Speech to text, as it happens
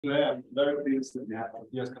Today, I'm very pleased that we have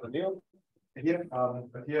Matias Cattaneo here.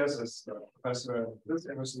 Matias is a professor at the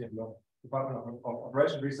University in the Department of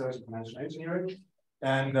Operational Research and Financial Engineering.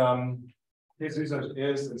 And his research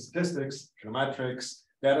is in statistics, geometrics,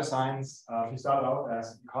 data science. He started out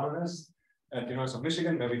as an economist at the University of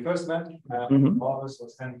Michigan, where we first met. All this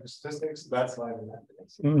was 10 statistics. That's why we met.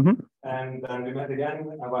 And then we met again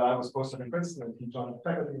while I was postdoc in Princeton, and he joined the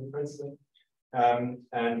faculty in Princeton.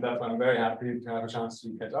 And that's why I'm very happy to have a chance to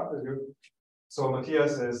catch up with you. So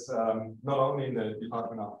Matias is not only in the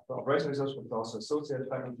Department of Operational Research, but also associate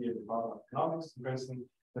faculty at the Department of Economics in Princeton,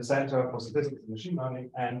 the Center for Statistics and Machine Learning,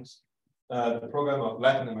 and the Program of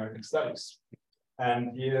Latin American Studies.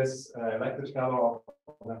 And he is elected fellow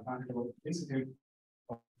of the National Institute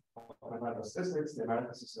of Mathematical Statistics, the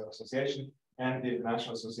American Association, and the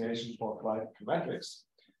International Association for Applied Geometrics.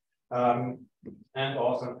 And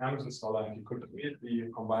also an Amazon scholar, and he could immediately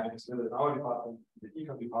combine his visit in our department, the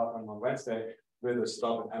econ department on Wednesday, with a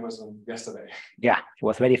stop at Amazon yesterday. Yeah, it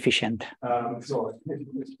was very efficient.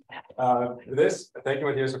 This, thank you,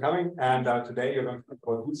 Matias, for coming. And today you're going to talk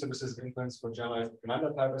about Bootstrap-Assisted Inference for Generalized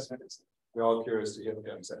Grenander-type Estimators. We're all curious to hear what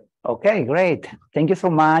you have to say. Okay, great. Thank you so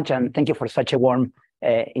much, and thank you for such a warm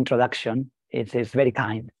introduction. It's very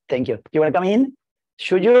kind. Thank you. You want to come in?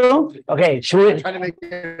 Should you? Okay, should we? I'm trying to make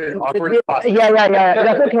it awkward as possible. Yeah.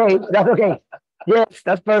 That's okay. That's okay. Yes,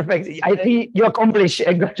 that's perfect. I think you accomplished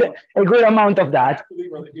a good amount of that.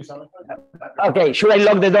 Okay, should I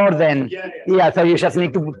lock the door then? Yeah, so you just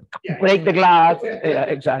need to break the glass. Yeah,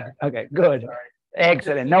 exactly. Okay, good.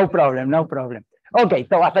 Excellent. No problem. Okay,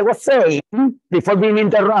 so as I was saying, before being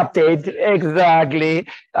interrupted, exactly,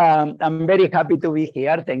 I'm very happy to be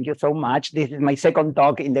here. Thank you so much. This is my second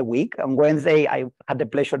talk in the week. On Wednesday, I had the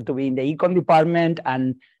pleasure to be in the econ department,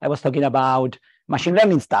 and I was talking about machine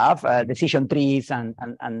learning stuff, decision trees and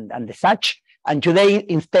the such. And today,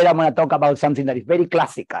 instead, I'm going to talk about something that is very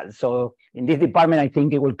classical. So in this department, I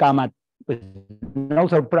think it will come at with no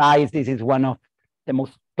surprise. This is one of the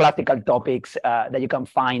most classical topics that you can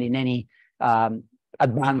find in any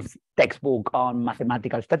advanced textbook on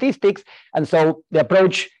mathematical statistics. And so the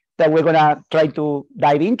approach that we're going to try to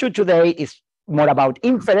dive into today is more about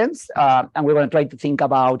inference. And we're going to try to think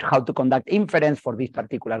about how to conduct inference for this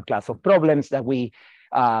particular class of problems that we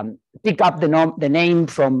pick up the name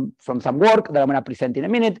from some work that I'm going to present in a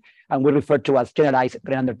minute, and we refer to as Generalized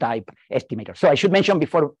Grenander-type Estimators. So I should mention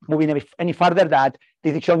before moving any further that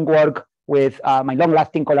this is joint work with my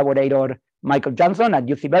long-lasting collaborator, Michael Johnson at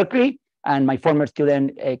UC Berkeley, and my former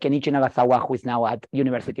student, Kenichi Nagasawa, who is now at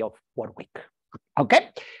University of Warwick. Okay,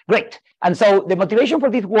 great. And so the motivation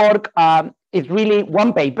for this work is really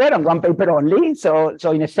one paper and one paper only. So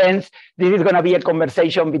in a sense, this is going to be a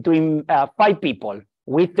conversation between 5 people.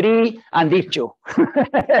 We 3 and these 2.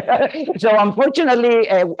 So unfortunately,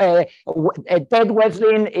 Ted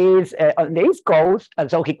Weslin is on the East Coast, and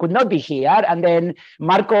so he could not be here. And then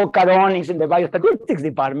Marco Caron is in the biostatistics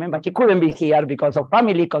department, but he couldn't be here because of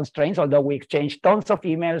family constraints, although we exchanged tons of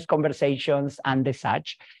emails, conversations, and the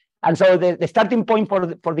such. And so the starting point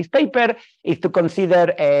for this paper is to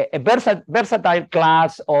consider a versatile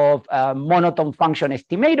class of monotone function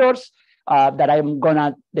estimators that I'm going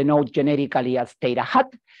to denote generically as theta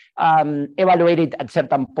hat, evaluated at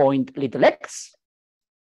certain point little x.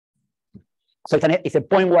 So it's a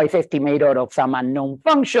pointwise estimator of some unknown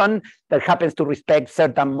function that happens to respect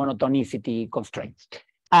certain monotonicity constraints.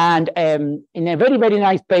 And in a very, very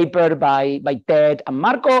nice paper by Ted and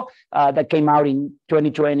Marco that came out in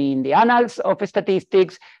 2020 in the Annals of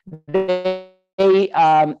Statistics, they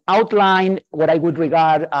outline what I would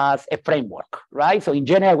regard as a framework, right? So in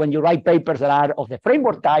general, when you write papers that are of the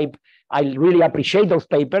framework type, I really appreciate those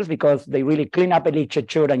papers because they really clean up a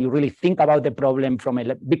literature and you really think about the problem from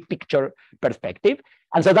a big picture perspective.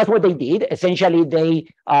 And so that's what they did. Essentially, they,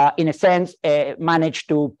 in a sense, managed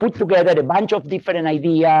to put together a bunch of different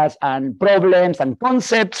ideas and problems and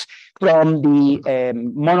concepts from the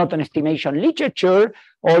monotone estimation literature,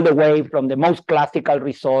 all the way from the most classical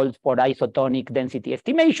results for isotonic density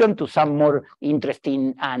estimation to some more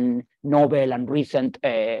interesting and novel and recent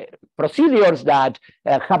procedures that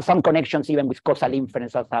have some connections even with causal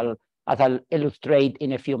inference, as I'll illustrate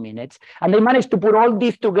in a few minutes. And they managed to put all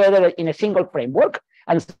this together in a single framework.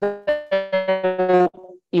 And so,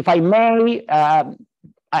 if I may,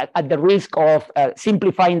 at the risk of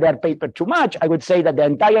simplifying their paper too much, I would say that the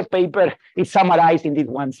entire paper is summarized in this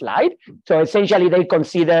one slide. So essentially, they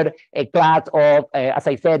consider a class of, as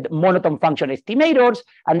I said, monotone function estimators,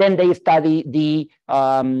 and then they study the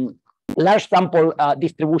large sample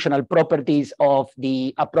distributional properties of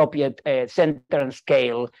the appropriate center and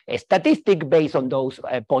scale statistic based on those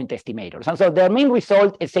point estimators. And so their main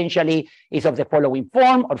result essentially is of the following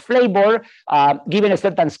form or flavor, given a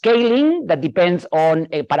certain scaling that depends on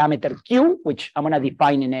a parameter Q, which I'm going to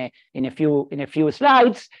define in a few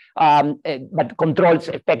slides, but controls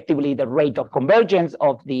effectively the rate of convergence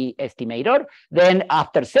of the estimator. Then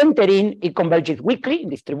after centering, it converges weakly in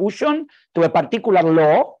distribution to a particular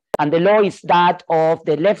law. And the law is that of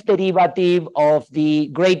the left derivative of the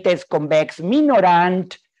greatest convex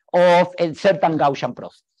minorant of a certain Gaussian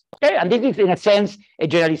process. Okay, and this is in a sense a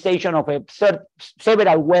generalization of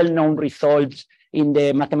several well-known results in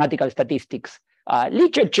the mathematical statistics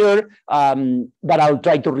literature that I'll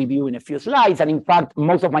try to review in a few slides. And in fact,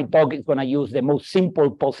 most of my talk is going to use the most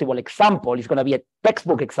simple possible example. It's going to be a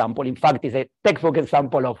textbook example. In fact, it's a textbook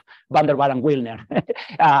example of van der Waal and Wilner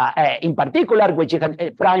in particular, which is a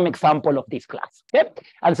prime example of this class. Okay?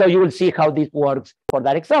 And so you will see how this works for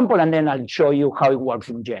that example, and then I'll show you how it works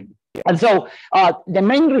in general. And so the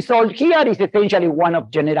main result here is essentially one of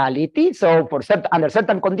generality. So for under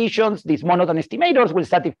certain conditions, these monotone estimators will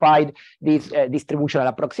satisfy this distributional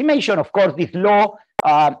approximation. Of course, this law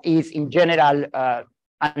is in general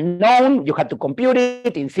unknown. You have to compute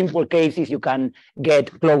it. In simple cases, you can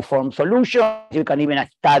get closed form solutions. You can even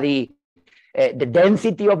study the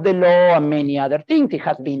density of the law and many other things. It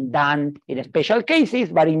has been done in special cases,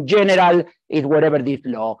 but in general, it's whatever this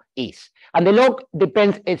law is. And the law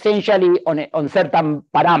depends essentially on certain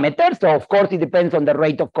parameters. So of course, it depends on the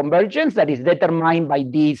rate of convergence that is determined by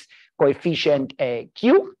this coefficient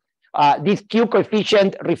Q. This Q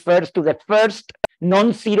coefficient refers to the first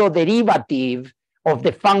non-zero derivative of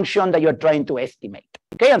the function that you're trying to estimate.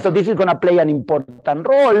 Okay, and so this is going to play an important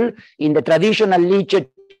role in the traditional literature.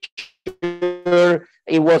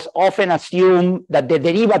 It was often assumed that the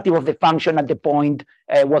derivative of the function at the point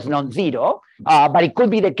was non-zero, but it could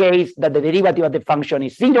be the case that the derivative of the function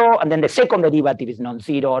is zero, and then the second derivative is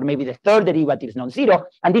non-zero, or maybe the third derivative is non-zero,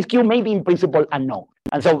 and this Q may be in principle unknown.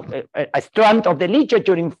 And so a strand of the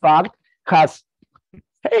literature, in fact, has,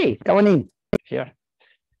 hey, come on in here,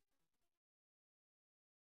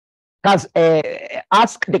 has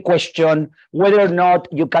asked the question whether or not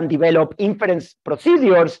you can develop inference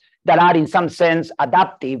procedures that are in some sense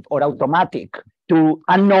adaptive or automatic to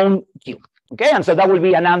unknown Q. Okay, and so that will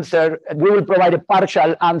be an answer. We will provide a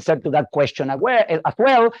partial answer to that question as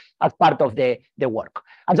well as part of the work.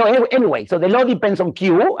 And so anyway, so the law depends on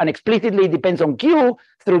Q and explicitly depends on Q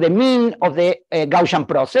through the mean of the Gaussian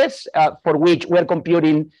process for which we're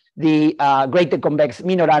computing the greatest convex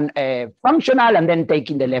minorant functional and then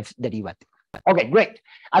taking the left derivative. Okay, great.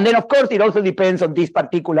 And then, of course, it also depends on this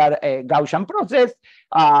particular Gaussian process,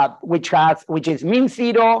 which is mean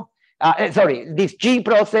zero. This G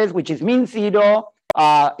process, which is mean zero,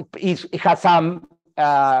 it has some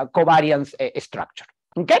covariance structure.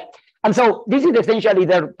 Okay, and so this is essentially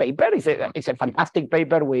their paper. It's a fantastic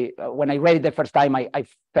paper. When I read it the first time, I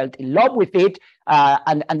felt in love with it.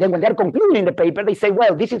 And then when they're concluding the paper, they say,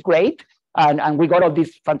 well, this is great. And we got all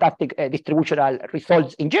these fantastic distributional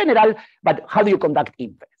results in general, but how do you conduct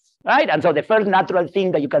inference, right? And so the first natural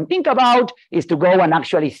thing that you can think about is to go and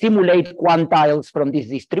actually simulate quantiles from this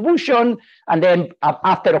distribution. And then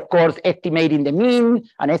after, of course, estimating the mean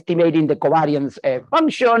and estimating the covariance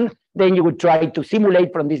function, then you would try to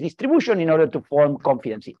simulate from this distribution in order to form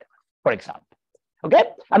confidence intervals, for example. Okay,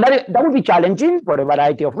 and that would be challenging for a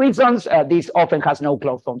variety of reasons. This often has no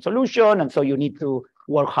closed form solution, and so you need to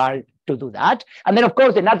work hard to do that. And then, of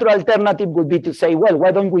course, the natural alternative would be to say, well,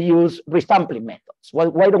 why don't we use resampling methods?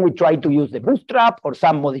 Well, why don't we try to use the bootstrap or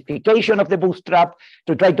some modification of the bootstrap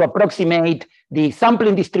to try to approximate the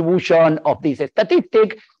sampling distribution of this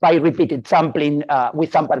statistic by repeated sampling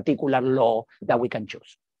with some particular law that we can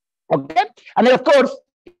choose. Okay, and then, of course,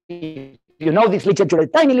 you know this literature a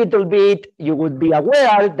tiny little bit, you would be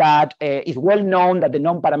aware that it's well known that the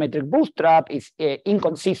non-parametric bootstrap is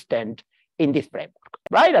inconsistent in this framework,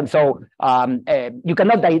 right? And so you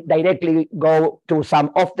cannot directly go to some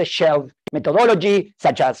off-the-shelf methodology,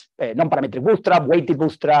 such as non-parametric bootstrap, weighted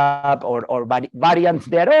bootstrap, or variants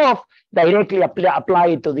thereof, directly apply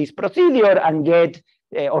it to this procedure and get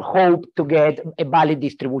or hope to get a valid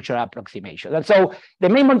distributional approximation. And so the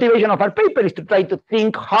main motivation of our paper is to try to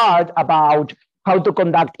think hard about how to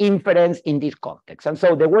conduct inference in this context. And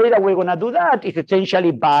so the way that we're going to do that is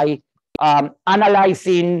essentially by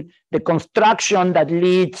analyzing the construction that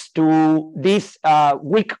leads to this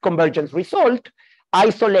weak convergence result,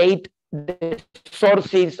 isolate the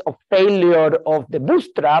sources of failure of the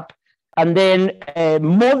bootstrap, and then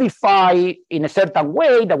modify in a certain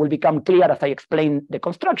way that will become clear as I explain the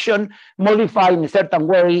construction, modify in a certain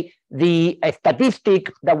way the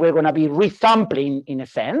statistic that we're going to be resampling in a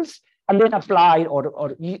sense, and then apply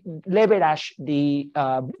or leverage the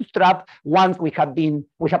bootstrap once we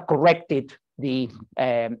have corrected the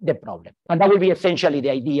problem. And that will be essentially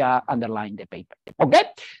the idea underlying the paper. Okay,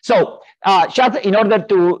 so just in order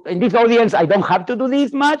to, in this audience, I don't have to do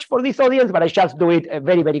this much for this audience, but I just do it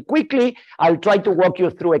very, very quickly. I'll try to walk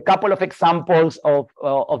you through a couple of examples of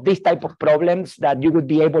this type of problems that you would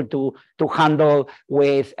be able to handle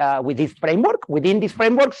with this framework, within this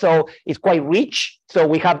framework. So it's quite rich. So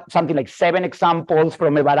we have something like 7 examples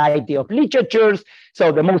from a variety of literatures.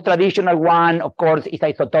 So the most traditional one, of course, is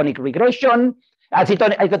isotonic regression,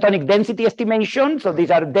 isotonic density estimation. So these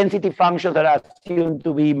are density functions that are assumed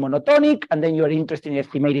to be monotonic, and then you're interested in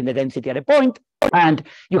estimating the density at a point. And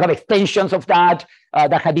you have extensions of that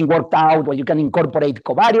that have been worked out where you can incorporate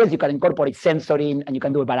covariates, you can incorporate censoring, and you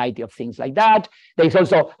can do a variety of things like that. There is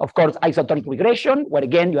also, of course, isotonic regression, where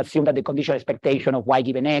again, you assume that the conditional expectation of y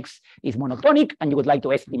given x is monotonic, and you would like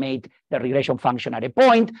to estimate the regression function at a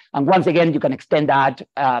point. And once again, you can extend that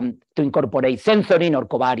to incorporate censoring or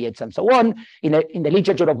covariates and so on. In the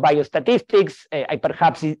literature of biostatistics,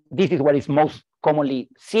 perhaps this is what is most commonly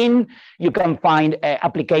seen. You can find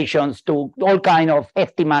applications to all kinds of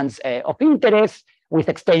estimates of interest with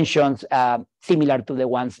extensions similar to the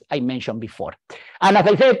ones I mentioned before. And as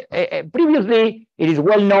I said previously, it is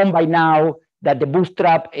well known by now that the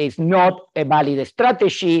bootstrap is not a valid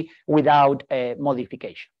strategy without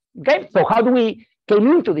modification. Okay, so how do we came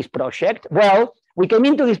into this project? Well, we came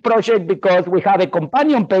into this project because we have a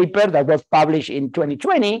companion paper that was published in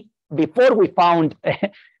 2020 before we found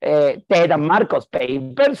Ted and Marco's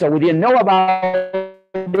paper, so we didn't know about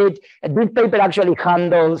it. This paper actually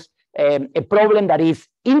handles a problem that is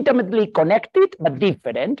intimately connected but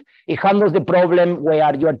different. It handles the problem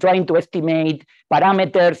where you are trying to estimate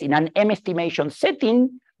parameters in an M-estimation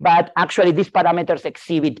setting, but actually these parameters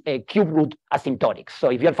exhibit a cube root asymptotics. So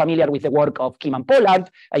if you're familiar with the work of Kim and Pollard,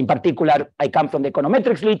 in particular, I come from the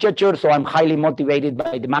econometrics literature, so I'm highly motivated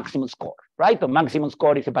by the maximum score, right? The maximum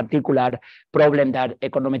score is a particular problem that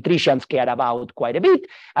econometricians care about quite a bit,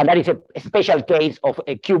 and that is a special case of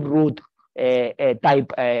a cube root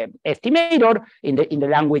type estimator in the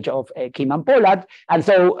language of Kim and Pollard. And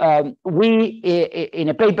so we, in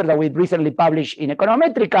a paper that we recently published in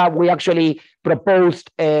Econometrica, we actually proposed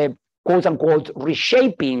a quote unquote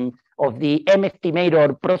reshaping of the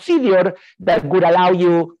M-estimator procedure that would allow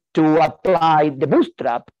you to apply the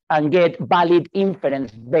bootstrap and get valid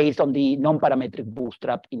inference based on the non-parametric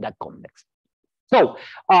bootstrap in that context. So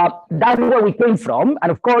that's where we came from.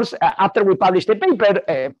 And of course, after we published the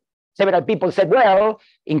paper, several people said, well,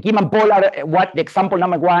 in Kim and Pollard, what the example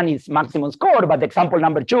number 1 is maximum score, but the example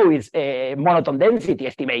number 2 is monotone density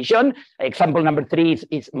estimation. Example number 3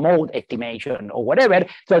 is mode estimation or whatever.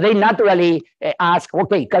 So they naturally ask,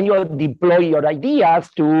 okay, can you deploy your ideas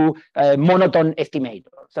to monotone estimators?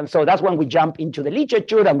 And so that's when we jumped into the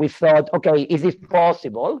literature and we thought, okay, is this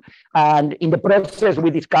possible? And in the process, we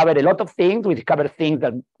discovered a lot of things. We discovered things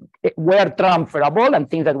that were transferable and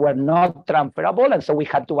things that were not transferable. And so we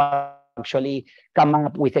had to actually come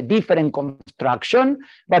up with a different construction.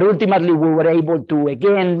 But ultimately, we were able to,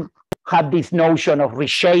 again, have this notion of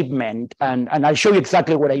reshapement. And I'll show you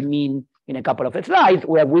exactly what I mean in a couple of slides,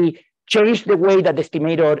 where we change the way that the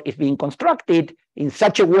estimator is being constructed in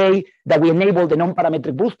such a way that we enable the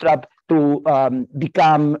non-parametric bootstrap to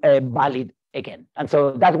become valid again. And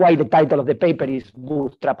so that's why the title of the paper is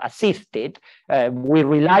Bootstrap-Assisted. We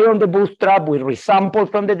rely on the bootstrap, we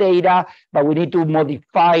resample from the data, but we need to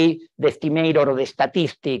modify the estimator or the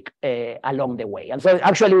statistic along the way. And so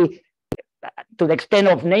actually, to the extent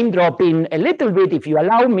of name dropping a little bit, if you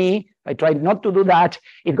allow me, I try not to do that,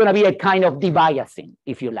 it's going to be a kind of debiasing,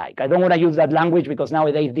 if you like. I don't want to use that language because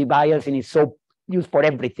nowadays debiasing is so used for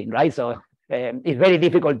everything, right? So it's very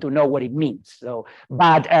difficult to know what it means. So,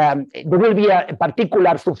 but there will be a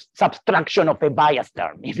particular subtraction of a bias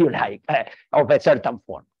term, if you like, of a certain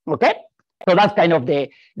form, okay? So that's kind of the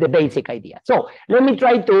basic idea. So let me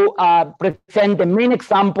try to present the main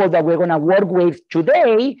example that we're going to work with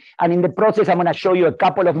today. And in the process, I'm going to show you a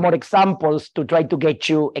couple of more examples to try to get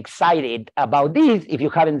you excited about this if you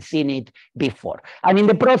haven't seen it before. And in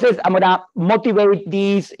the process, I'm going to motivate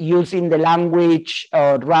this using the language,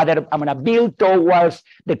 or rather, I'm going to build towards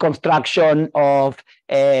the construction of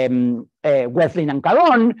Westlin and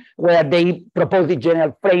Caron, where they propose a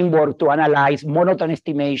general framework to analyze monotone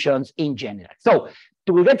estimations in general. So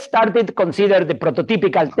to get started, consider the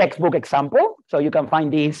prototypical textbook example. So you can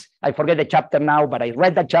find this. I forget the chapter now, but I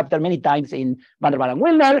read that chapter many times in Van der Waal and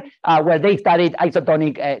Wilner, where they studied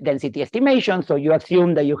isotonic density estimation. So you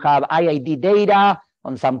assume that you have IID data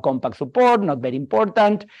on some compact support, not very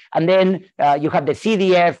important. And then you have the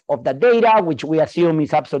CDF of the data, which we assume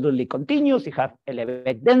is absolutely continuous. You have a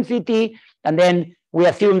Lebesgue density. And then we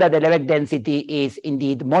assume that the Lebesgue density is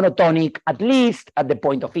indeed monotonic, at least at the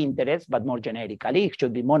point of interest, but more generically, it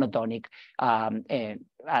should be monotonic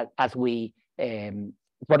as we,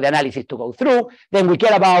 for the analysis to go through. Then we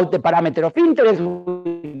care about the parameter of interest,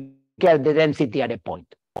 we care the density at a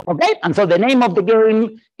point. Okay, and so the name of the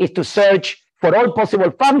game is to search for all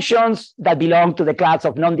possible functions that belong to the class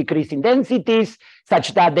of non-decreasing densities,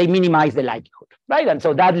 such that they minimize the likelihood, right? And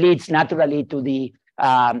so that leads naturally to the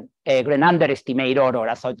Grenander estimator or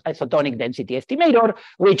isotonic density estimator,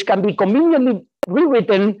 which can be conveniently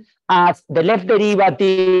rewritten as the left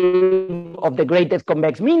derivative of the greatest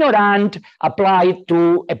convex minorand applied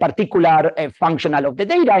to a particular functional of the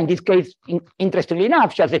data. In this case, interestingly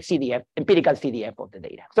enough, just a CDF, empirical CDF of the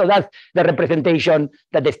data. So that's the representation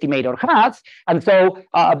that the estimator has. And so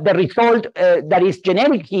the result that is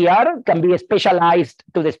generic here can be specialized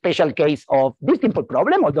to the special case of this simple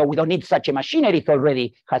problem, although we don't need such a machinery, it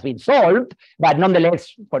already has been solved. But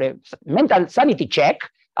nonetheless, for a mental sanity check,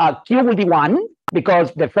 Q will be 1,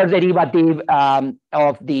 because the first derivative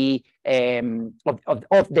of the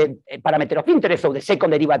parameter of interest, so the second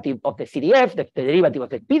derivative of the CDF, the derivative of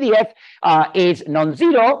the PDF, is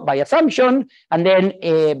non-zero by assumption, and then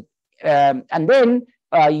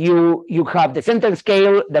you have the sentence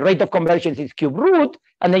scale, the rate of convergence is cube root,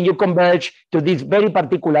 and then you converge to this very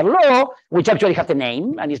particular law, which actually has a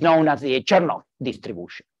name and is known as the Chernoff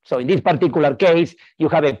distribution. So in this particular case, you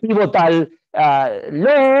have a pivotal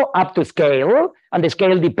law up to scale, and the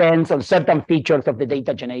scale depends on certain features of the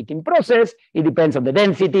data generating process. It depends on the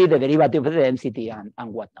density, the derivative of the density,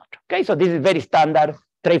 and whatnot. Okay, so this is very standard,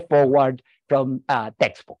 straightforward from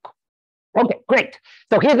textbook. Okay, great.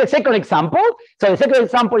 So here's the second example. So the second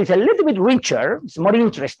example is a little bit richer. It's more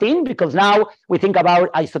interesting because now we think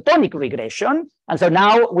about isotonic regression. And so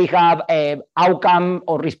now we have outcome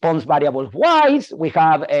or response variable y's. We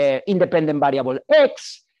have independent variable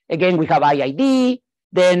x. Again, we have IID.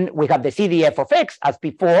 Then we have the CDF of x as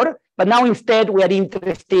before. But now instead, we are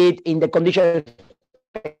interested in the conditional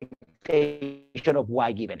expectation of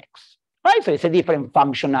y given x. Right? So it's a different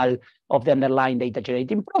functional of the underlying data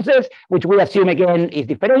generating process, which we assume again is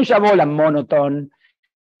differentiable and monotone.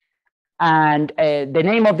 And the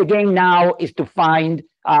name of the game now is to find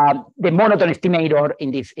the monotone estimator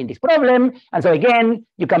in this problem. And so again,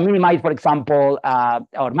 you can minimize, for example,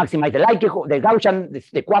 or maximize the likelihood,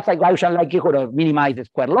 the quasi-Gaussian likelihood, or minimize the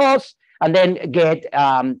square loss, and then get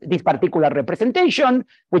this particular representation,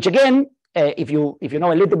 which again, if you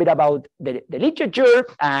know a little bit about the literature,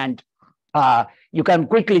 and you can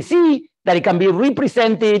quickly see that it can be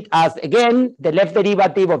represented as, again, the left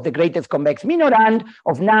derivative of the greatest convex minorand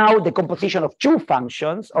of now the composition of two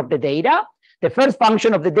functions of the data. The first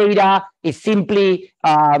function of the data is simply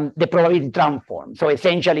the probability transform. So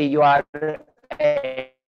essentially, you are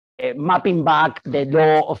mapping back the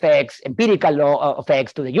law of x, empirical law of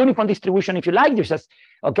x, to the uniform distribution, if you like. You just,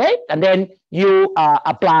 okay, and then you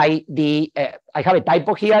apply the, I have a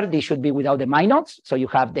typo here, this should be without the minus, so you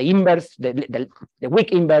have the inverse, the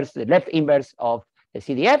weak inverse, the left inverse of the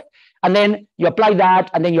CDF, and then you apply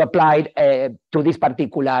that, and then you apply it to this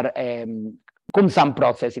particular cum sum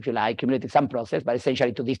process, if you like, cumulative sum process, but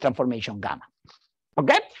essentially to this transformation gamma.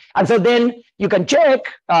 Okay, and so then you can check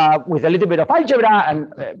with a little bit of algebra,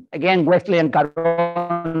 and again, Wesley and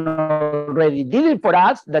Caron already did it for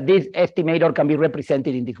us, that this estimator can be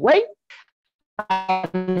represented in this way.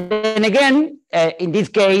 And then again, in this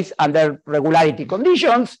case, under regularity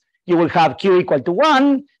conditions, you will have Q equal to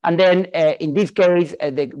 1, and then in this case,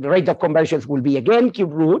 the rate of convergence will be again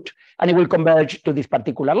cube root, and it will converge to this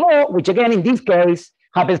particular law, which again, in this case,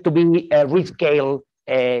 happens to be a rescale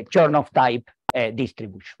Chernoff type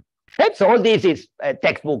distribution. Okay? So all this is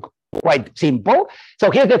textbook, quite simple. So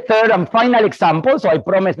here's the third and final example. So I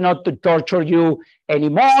promise not to torture you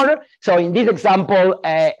anymore. So in this example,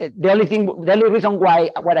 the only reason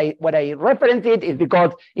why what I reference it is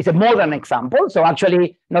because it's a modern example. So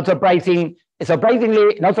actually, not surprisingly,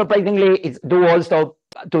 it's due also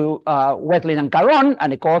to Wesley and Caron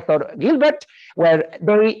and the co-author Gilbert, where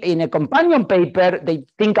they, in a companion paper, they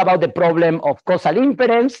think about the problem of causal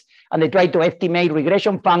inference, and they try to estimate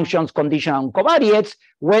regression functions conditional on covariates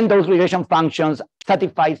when those regression functions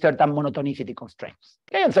satisfy certain monotonicity constraints.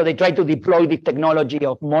 Okay? And so they try to deploy this technology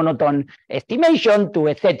of monotone estimation to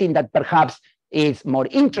a setting that perhaps is more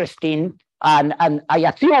interesting. And I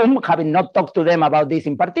assume, having not talked to them about this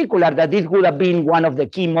in particular, that this would have been one of the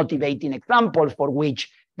key motivating examples for which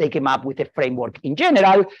they came up with a framework in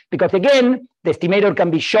general, because again, the estimator can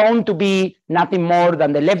be shown to be nothing more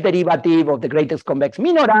than the left derivative of the greatest convex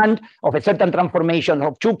minorand of a certain transformation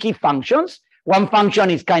of two key functions. One function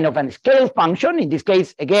is kind of a scale function. In this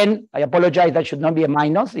case, again, I apologize, that should not be a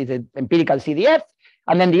minus, it's an empirical CDF.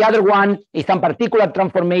 And then the other one is some particular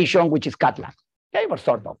transformation, which is Catalan, okay, or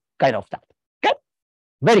sort of, kind of that, okay?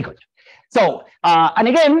 Very good. So, and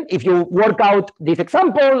again, if you work out this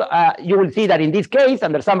example, you will see that in this case,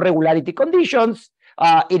 under some regularity conditions,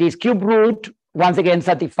 it is cube root, once again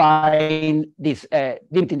satisfying this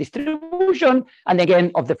limiting distribution, and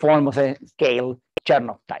again of the form of a scale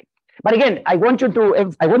Chernoff type. But again, I want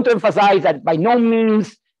to emphasize that by no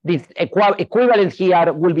means this equivalence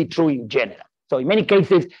here will be true in general. So in many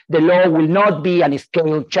cases, the law will not be an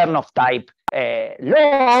scale Chernoff type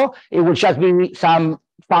law. It will just be some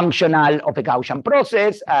functional of a Gaussian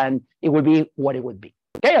process, and it will be what it would be.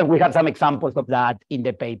 Okay, and we have some examples of that in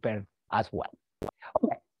the paper as well.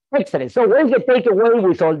 Okay, excellent. So what is the takeaway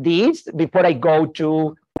with all this before I go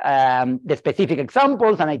to the specific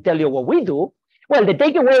examples and I tell you what we do? Well, the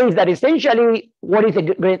takeaway is that essentially what is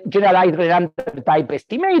a generalized Grenander-type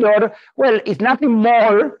estimator? Well, it's nothing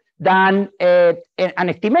more than an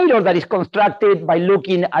estimator that is constructed by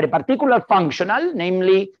looking at a particular functional,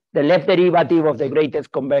 namely the left derivative of the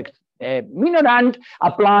greatest convex minorand,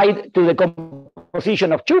 applied to the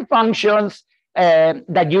composition of two functions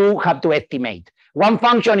that you have to estimate. One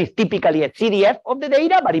function is typically a CDF of the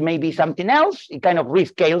data, but it may be something else. It kind of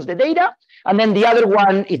rescales the data. And then the other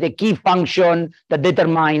one is the key function that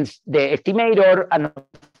determines the estimator and of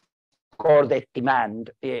course the demand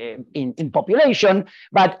in population.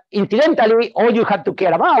 But incidentally, all you have to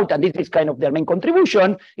care about, and this is kind of their main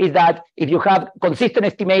contribution, is that if you have consistent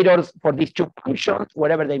estimators for these two functions,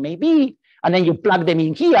 whatever they may be, and then you plug them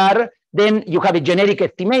in here, then you have a generic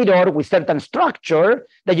estimator with certain structure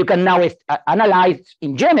that you can now analyze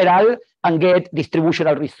in general and get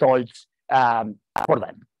distributional results for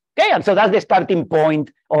them. Okay, and so that's the starting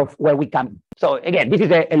point of where we come. So again, this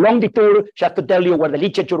is a long detour just to tell you where the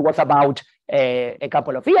literature was about a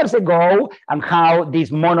couple of years ago and how these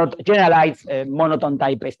generalized monotone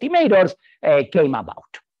type estimators came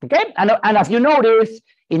about. Okay, and as you notice,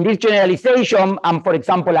 in this generalization, I'm, for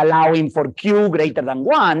example, allowing for Q greater than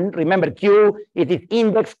 1. Remember, Q is this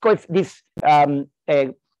index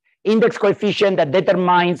coefficient that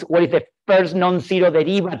determines what is the first non-zero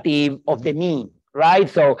derivative of the mean, right?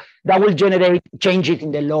 So that will generate changes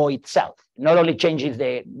in the law itself. Not only changes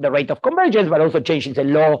the rate of convergence, but also changes the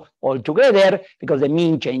law altogether because the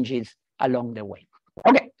mean changes along the way.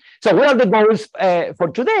 Okay, so what are the goals for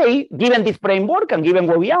today? Given this framework and given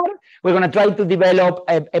where we are, we're going to try to develop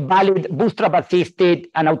a valid bootstrap-assisted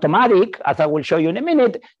and automatic, as I will show you in a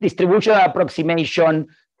minute, distributional approximation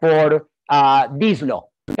for this law.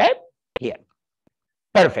 Okay, here.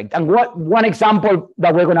 Perfect. And one example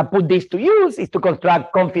that we're going to put this to use is to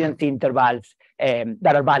construct confidence intervals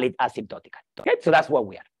that are valid asymptotically. Okay, so that's what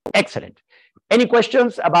we are. Excellent. Any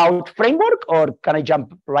questions about framework, or can I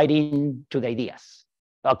jump right into the ideas?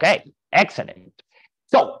 Okay, excellent.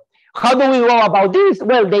 So how do we go about this?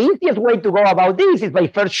 Well, the easiest way to go about this is by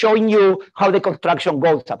first showing you how the construction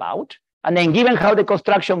goes about. And then given how the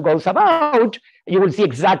construction goes about, you will see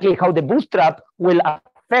exactly how the bootstrap will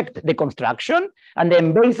affect the construction. And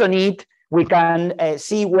then based on it, we can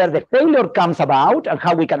see where the failure comes about and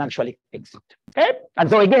how we can actually fix it. Okay? And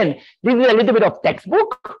so again, this is a little bit of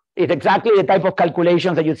textbook. It's exactly the type of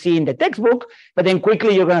calculations that you see in the textbook, but then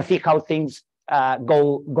quickly you're going to see how things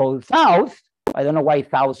go south. I don't know why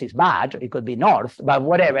south is bad. It could be north, but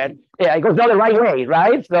whatever. Yeah, it goes not the right way,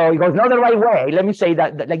 right? So it goes not the right way. Let me say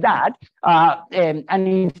that like that. And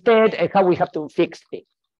instead, how we have to fix things.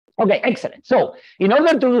 Okay, excellent. So in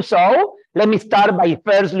order to do so, let me start by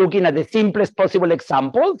first looking at the simplest possible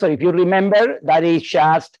example. So if you remember, that is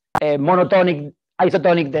just a monotonic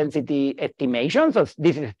isotonic density estimation. So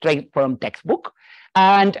this is straight from textbook.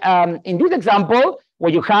 And in this example,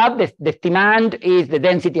 what you have, the demand is the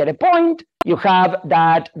density at a point. You have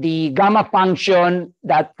that the gamma function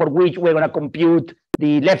that for which we're going to compute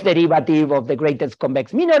the left derivative of the greatest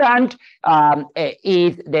convex minorand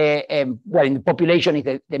is the, well, in the population is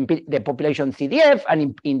the population CDF,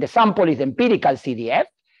 and in the sample is empirical CDF.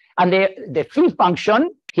 And the phi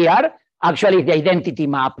function here actually is the identity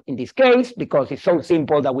map in this case, because it's so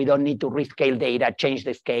simple that we don't need to rescale data, change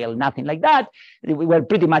the scale, nothing like that. We're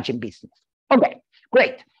pretty much in business. Okay,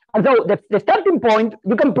 great. And so the starting point,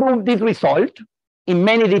 you can prove this result in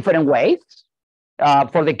many different ways.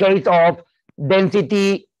 For the case of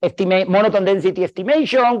density estimate, monotone density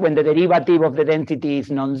estimation when the derivative of the density is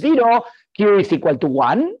non-zero. Q is equal to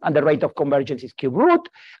 1, and the rate of convergence is cube root.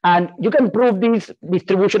 And you can prove this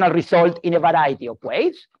distributional result in a variety of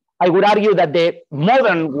ways. I would argue that the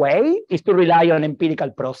modern way is to rely on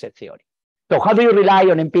empirical process theory. So how do you rely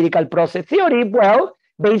on empirical process theory? Well,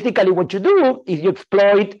 basically what you do is you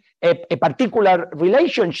exploit a particular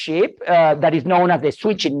relationship that is known as the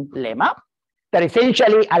switching lemma, that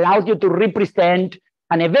essentially allows you to represent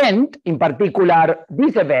an event, in particular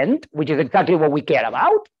this event, which is exactly what we care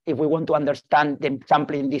about if we want to understand the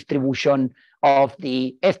sampling distribution of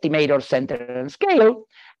the estimator, center, and scale,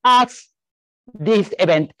 as this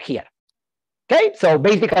event here. Okay, so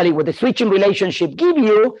basically what the switching relationship give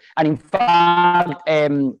you, and in fact,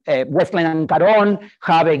 Westland and Caron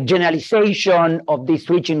have a generalization of this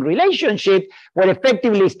switching relationship, what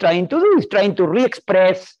effectively is trying to do is trying to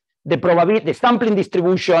re-express the probability, the sampling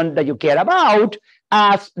distribution that you care about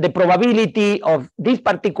as the probability of this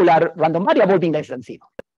particular random variable being less than 0.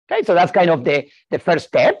 Okay, so that's kind of the first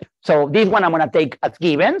step. So this one I'm going to take as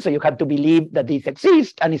given. So you have to believe that this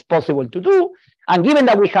exists and is possible to do. And given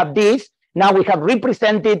that we have this, now we have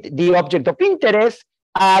represented the object of interest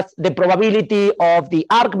as the probability of the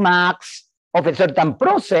argmax of a certain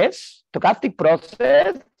process, stochastic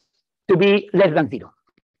process, to be less than 0.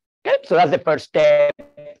 Okay, so that's the first step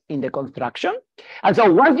in the construction. And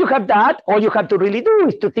so once you have that, all you have to really do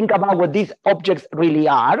is to think about what these objects really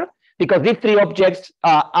are, because these three objects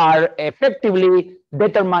are effectively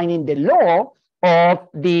determining the law of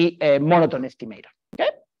the monotone estimator. Okay,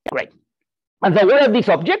 great. And so what are these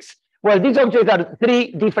objects? Well, these objects are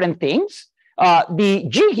three different things. The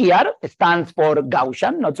G here stands for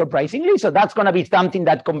Gaussian, not surprisingly. So that's going to be something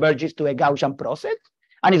that converges to a Gaussian process.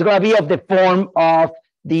 And it's going to be of the form of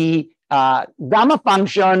the gamma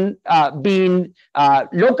function being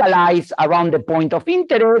localized around the point of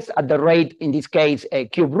interest at the rate, in this case, a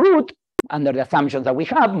cube root, under the assumptions that we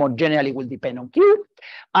have. More generally, will depend on Q.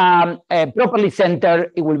 Properly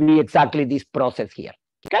centered, it will be exactly this process here.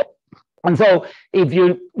 Okay. And so if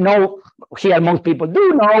you know, here most people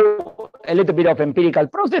do know a little bit of empirical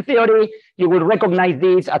process theory, you will recognize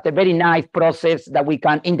this as a very nice process that we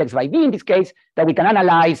can index by V in this case, that we can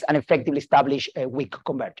analyze and effectively establish a weak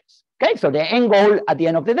convergence. Okay, so the end goal at the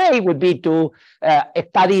end of the day would be to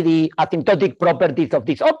study the asymptotic properties of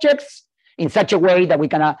these objects in such a way that we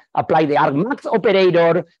can apply the argmax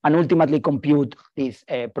operator and ultimately compute this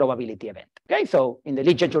probability event. Okay, so in the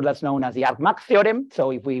literature that's known as the argmax theorem.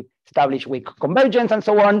 So if we establish weak convergence and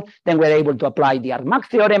so on, then we're able to apply the argmax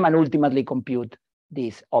theorem and ultimately compute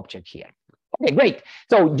this object here. Okay, great.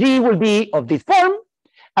 So G will be of this form.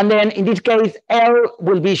 And then in this case, L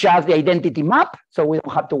will be just the identity map. So we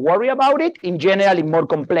don't have to worry about it. In general, in more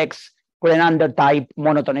complex Grenander-type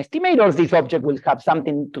monotone estimators, this object will have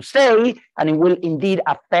something to say, and it will indeed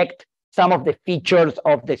affect some of the features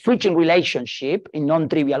of the switching relationship in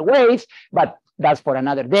non-trivial ways, but that's for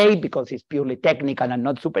another day because it's purely technical and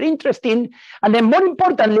not super interesting. And then more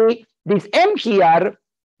importantly, this M here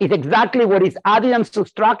is exactly what is added and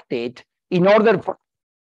subtracted in order for,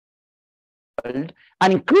 and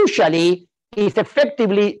crucially, is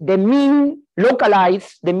effectively the mean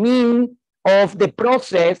localized, the mean of the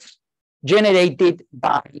process generated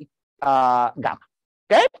by gamma.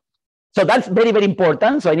 Okay, so that's very, very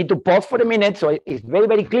important. So I need to pause for a minute. So it's very,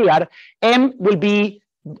 very clear. M will be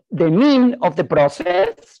the mean of the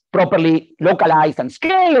process, properly localized and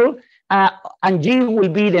scaled, and G will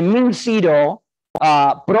be the mean zero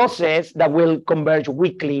process that will converge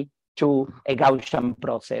weakly to a Gaussian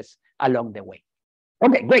process along the way.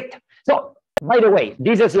 Okay, great. So by the way,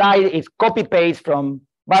 this slide is copy-paste from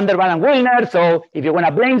Van der Waal and Wilner. So if you want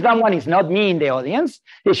to blame someone, it's not me in the audience.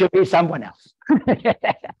 It should be someone else.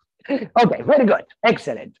 Okay, very good.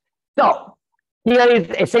 Excellent. So here is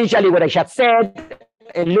essentially what I just said,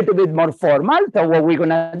 a little bit more formal. So what we're going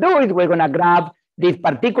to do is we're going to grab this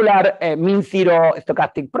particular mean zero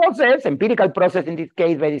stochastic process, empirical process in this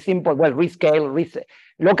case, very simple, well, rescale,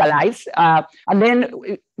 localize. And then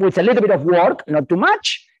with a little bit of work, not too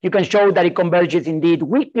much, you can show that it converges indeed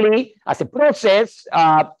weakly as a process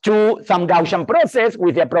to some Gaussian process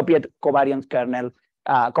with the appropriate covariance kernel,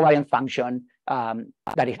 covariance function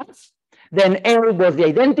that it has. Then L was the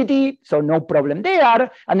identity, so no problem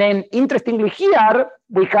there. And then interestingly here,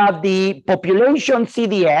 we have the population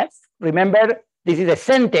CDF. Remember, this is a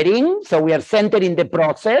centering, so we are centering the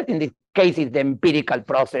process. In this case, it's the empirical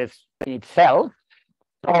process in itself.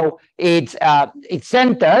 So it's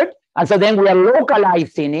centered, and so then we are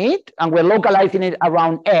localizing it, and we're localizing it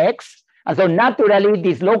around X. And so naturally,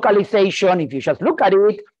 this localization, if you just look at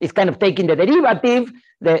it, is kind of taking the derivative.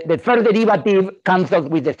 The first derivative comes out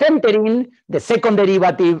with the centering. The second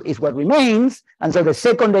derivative is what remains. And so the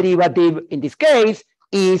second derivative in this case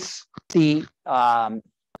is the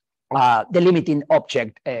limiting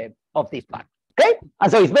object of this part. Okay?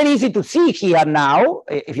 And so it's very easy to see here now,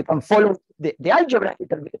 if you can follow the algebra,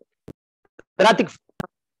 quadratic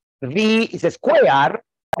v is a square,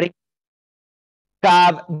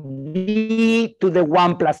 have d to the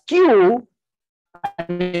 1 plus q,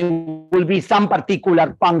 and it will be some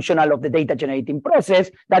particular functional of the data generating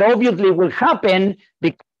process that obviously will happen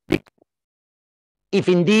if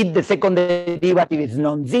indeed the second derivative is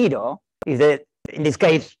non-zero, in this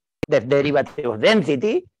case, the derivative of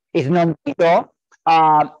density is non-zero,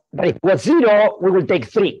 but if it was 0, we will take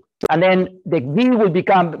 3. And then the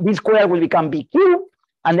v square will become bq,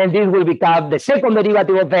 and then this will become the second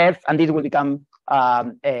derivative of f, and this will become 3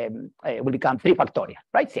 factorial,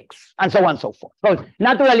 right? 6, and so on and so forth. So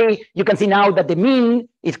naturally, you can see now that the mean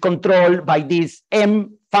is controlled by this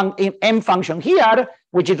m function here,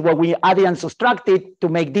 which is what we added and subtracted to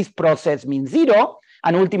make this process mean 0,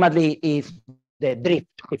 and ultimately is the drift,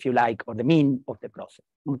 if you like, or the mean of the process.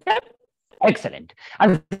 Okay? Excellent.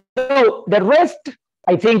 And so the rest,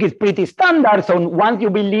 I think, is pretty standard. So once you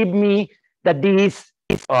believe me that this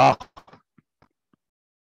is, I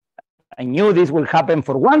knew this will happen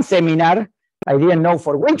for one seminar. I didn't know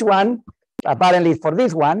for which one. Apparently for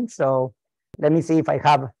this one. So let me see if I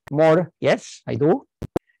have more. Yes, I do.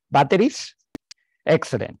 Batteries.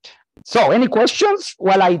 Excellent. So any questions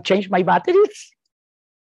while I change my batteries?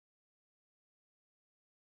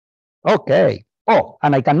 Okay. Oh,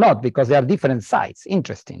 and I cannot because they are different sides.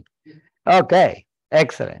 Interesting. Okay.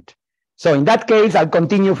 Excellent. So in that case, I'll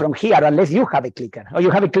continue from here unless you have a clicker. Oh, you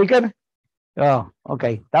have a clicker? Oh,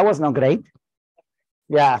 okay. That was not great.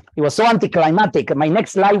 Yeah, it was so anticlimactic. My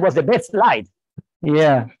next slide was the best slide.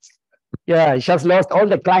 Yeah. Yeah, I just lost all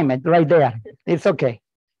the climate right there. It's okay.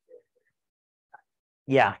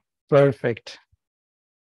 Yeah, perfect.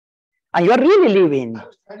 And you're really living.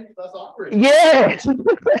 Yes.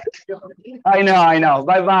 I know.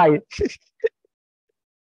 Bye-bye.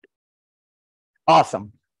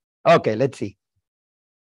 Awesome. Okay, let's see.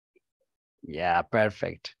 Yeah,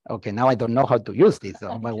 perfect. Okay, now I don't know how to use this,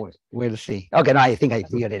 though, but we'll see. Okay, now I think I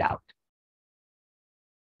figured it out.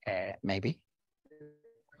 Maybe.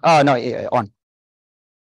 Oh, no, on.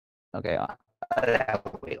 Okay, there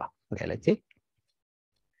we go. Okay, let's see.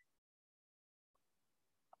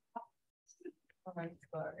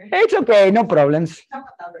 It's okay, no problems.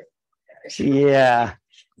 Yeah.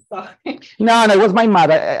 No, it was my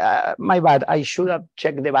bad. I should have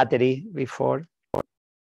checked the battery before.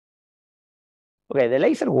 Okay, the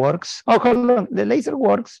laser works. Oh, hold on. The laser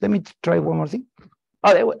works. Let me try one more thing.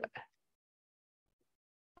 Oh,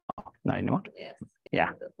 not anymore. Yes. Yeah.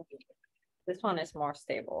 This one is more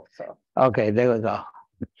stable. So. Okay, there we go.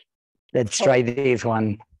 Let's try this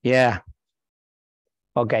one. Yeah.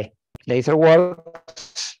 Okay. Laser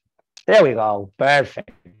works. There we go.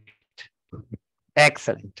 Perfect.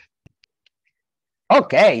 Excellent.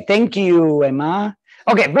 Okay, thank you, Emma.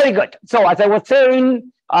 Okay, very good. So as I was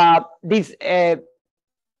saying, this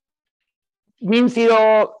mean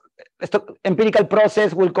zero empirical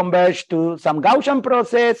process will converge to some Gaussian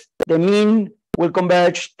process. The mean will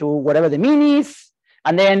converge to whatever the mean is.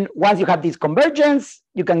 And then once you have this convergence,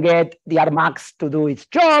 you can get the R max to do its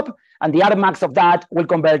job. And the R max of that will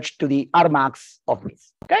converge to the R max of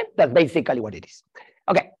this. Okay, that's basically what it is.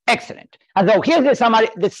 Okay, excellent. And so here's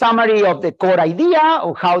the summary of the core idea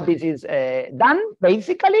of how this is done,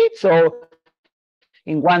 basically. So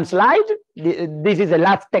in one slide, this is the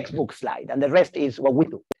last textbook slide, and the rest is what we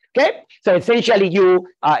do. Okay, so essentially you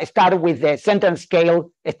start with the sentence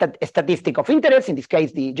scale statistic of interest, in this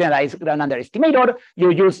case, the generalized Grenander estimator. You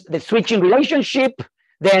use the switching relationship,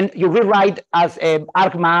 then you rewrite as an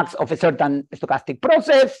argmax of a certain stochastic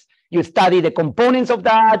process. You study the components of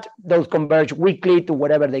that, those converge weakly to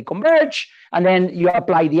whatever they converge, and then you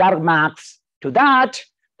apply the argmax to that,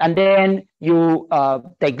 and then you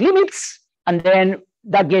take limits, and then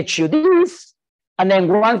that gets you this, and then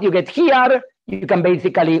once you get here, you can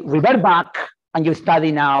basically revert back, and you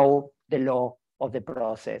study now the law of the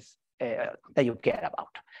process that you care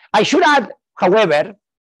about. I should add, however,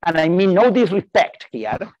 and I mean no disrespect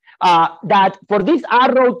here, that for this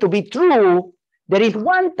arrow to be true, there is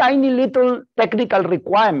one tiny little technical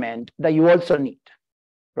requirement that you also need,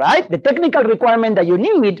 right? The technical requirement that you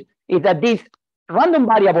need is that this random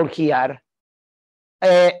variable here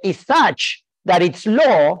is such that its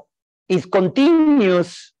law is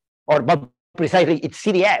continuous, or but precisely its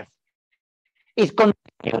CDF is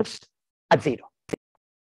continuous at 0.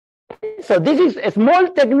 So this is a small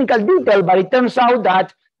technical detail, but it turns out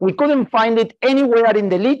that we couldn't find it anywhere in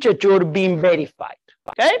the literature being verified.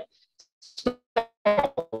 Okay.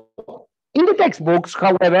 In the textbooks,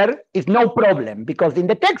 however, is no problem, because in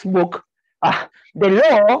the textbook, the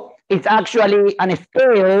law is actually an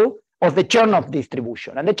scale of the Chernoff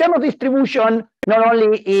distribution. And the Chernoff distribution not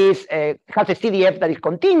only is has a CDF that is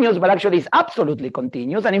continuous, but actually is absolutely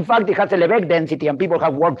continuous. And in fact, it has a Lebesgue density, and people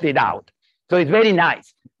have worked it out. So it's very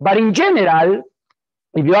nice. But in general,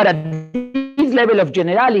 if you are at this level of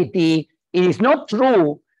generality, it is not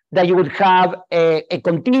true that you would have a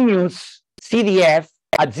continuous CDF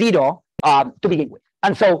at 0 to begin with.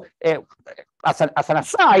 And so, as an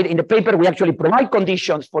aside, in the paper, we actually provide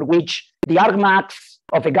conditions for which the argmax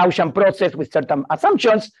of a Gaussian process with certain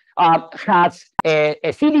assumptions has a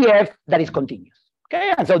CDF that is continuous.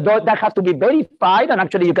 Okay, and so that has to be verified, and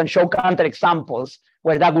actually you can show counterexamples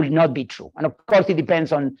where that will not be true. And of course, it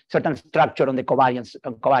depends on certain structure on the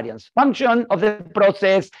covariance function of the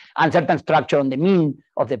process and certain structure on the mean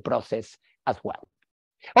of the process as well.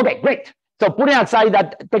 Okay, great. So putting aside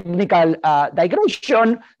that technical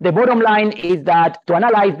digression, the bottom line is that to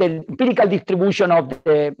analyze the empirical distribution of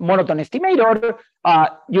the monotone estimator,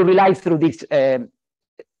 you realize through this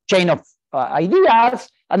chain of ideas,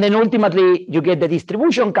 and then ultimately you get the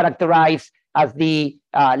distribution characterized as the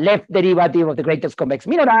left derivative of the greatest convex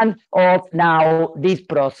minoran of now this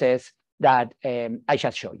process that I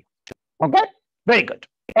just showed you. Okay, very good,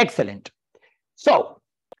 excellent. So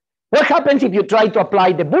what happens if you try to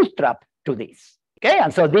apply the bootstrap to this? Okay,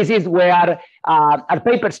 and so this is where our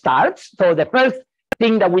paper starts. So the first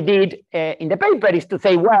thing that we did in the paper is to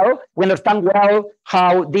say, well, we understand well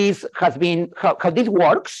how this has been, how this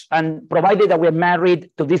works, and provided that we're married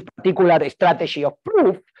to this particular strategy of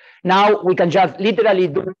proof, now we can just literally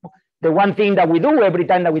do the one thing that we do every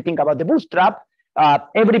time that we think about the bootstrap.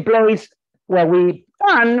 Every place where we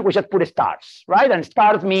can, we just put stars, right? And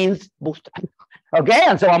stars means bootstrap. Okay,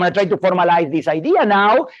 and so I'm going to try to formalize this idea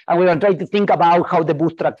now, and we're going to try to think about how the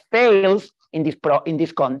bootstrap fails in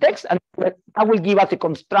this context, and that will give us a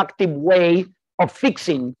constructive way of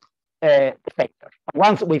fixing the failure.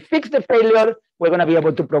 Once we fix the failure, we're going to be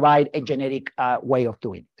able to provide a generic way of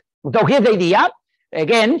doing it. So here's the idea.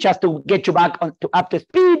 Again, just to get you back up to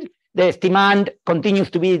speed, the estimand continues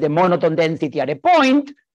to be the monotone density at a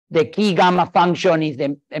point. The key gamma function is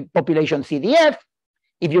the population CDF.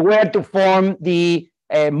 If you were to form the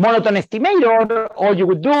monotone estimator, all you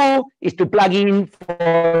would do is to plug in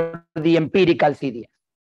for the empirical CDF.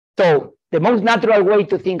 So the most natural way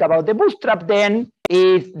to think about the bootstrap then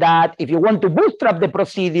is that if you want to bootstrap the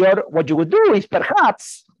procedure, what you would do is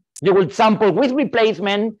perhaps you would sample with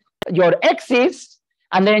replacement your x's,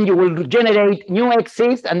 and then you will generate new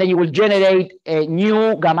x's, and then you will generate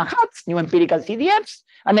new gamma hats, new empirical CDFs,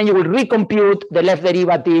 and then you will recompute the left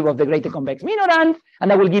derivative of the greater convex minoran,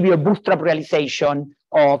 and that will give you a bootstrap realization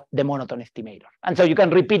of the monotone estimator. And so you can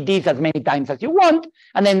repeat this as many times as you want,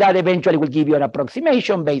 and then that eventually will give you an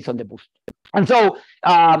approximation based on the bootstrap. And so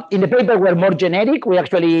in the paper, we're more generic. We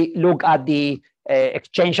actually look at the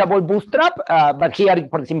exchangeable bootstrap, but here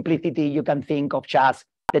for simplicity, you can think of just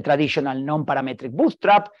the traditional non-parametric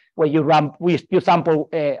bootstrap, where you sample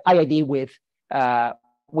IID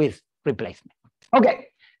with replacement. Okay,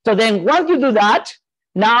 so then once you do that,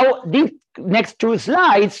 now these next two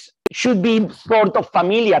slides should be sort of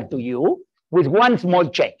familiar to you with one small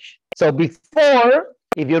change. So before,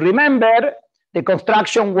 if you remember, the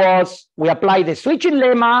construction was we apply the switching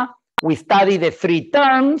lemma, we study the three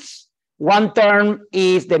terms. One term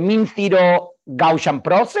is the mean zero Gaussian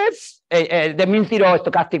process, the mean zero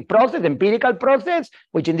stochastic process, empirical process,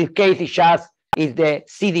 which in this case is the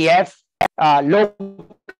CDF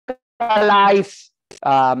localized,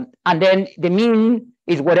 and then the mean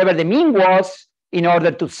is whatever the mean was in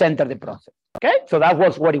order to center the process. Okay, so that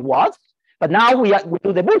was what it was. But now we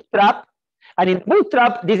do the bootstrap, and in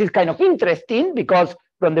bootstrap, this is kind of interesting because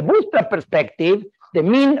from the bootstrap perspective, the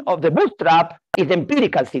mean of the bootstrap is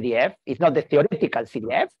empirical CDF, it's not the theoretical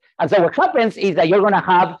CDF. And so what happens is that you're going to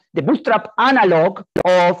have the bootstrap analog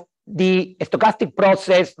of the stochastic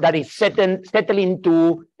process that is settling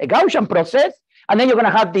to a Gaussian process, and then you're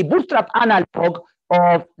going to have the bootstrap analog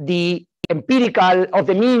of the empirical, of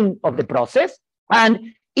the mean of the process.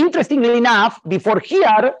 And interestingly enough, before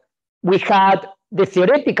here, we had the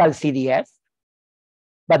theoretical CDF,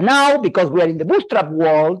 but now, because we are in the bootstrap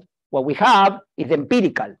world, what we have is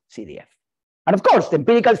empirical CDF. And of course, the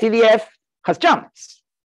empirical CDF has chunks.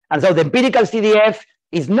 And so the empirical CDF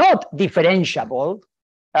is not differentiable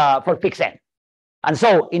for fixed n. And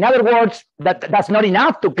so, in other words, that's not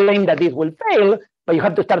enough to claim that this will fail, but you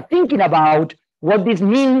have to start thinking about what this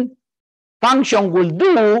mean function will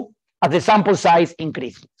do as the sample size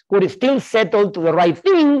increases. Could it still settle to the right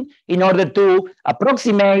thing in order to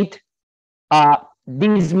approximate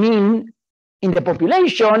this mean in the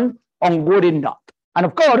population, or would it not? And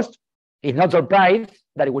of course, it's not surprised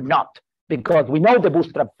that it would not, because we know the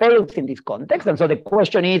bootstrap fails in this context. And so the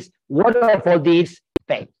question is, what of all these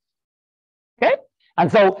fails? Okay?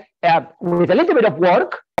 And so with a little bit of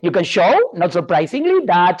work, you can show, not surprisingly,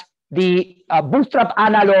 that the bootstrap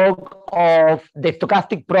analog of the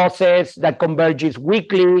stochastic process that converges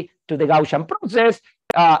weakly to the Gaussian process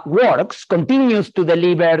works, continues to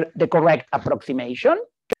deliver the correct approximation.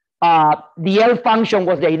 The L function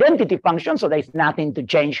was the identity function, so there's nothing to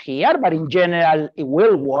change here, but in general, it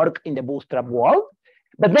will work in the bootstrap world.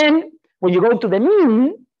 But then when you go to the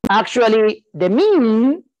mean, actually, the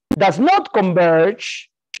mean does not converge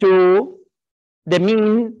to the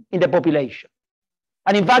mean in the population.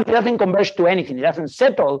 And in fact, it doesn't converge to anything. It doesn't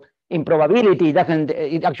settle in probability.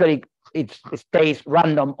 It stays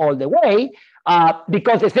random all the way,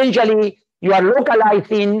 because essentially you are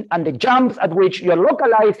localizing, and the jumps at which you're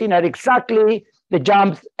localizing are exactly the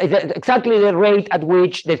rate at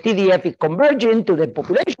which the CDF is converging to the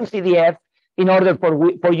population CDF in order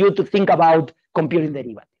for you to think about computing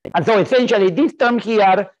derivative. And so essentially this term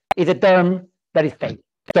here is a term that is failing.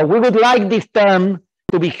 So we would like this term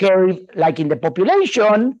to behave like in the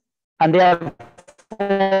population, and therefore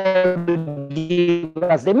give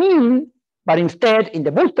us the mean, but instead in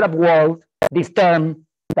the bootstrap world, this term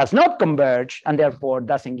does not converge and therefore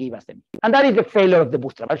doesn't give us the mean. And that is the failure of the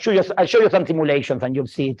bootstrap. I'll show you some simulations and you'll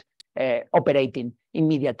see it operating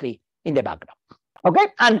immediately in the background. Okay,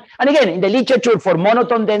 and again, in the literature for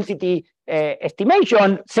monotone density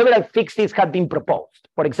estimation, several fixes have been proposed.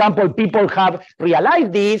 For example, people have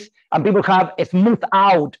realized this, and people have smoothed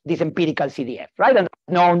out this empirical CDF, right? And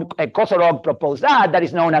known, Kosorog proposed that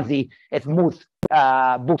is known as the smooth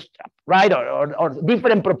bootstrap, right? Or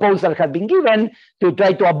different proposals have been given to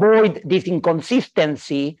try to avoid this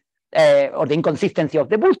inconsistency or the inconsistency of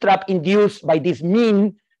the bootstrap induced by this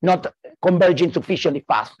mean not converging sufficiently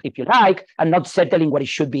fast, if you like, and not settling what it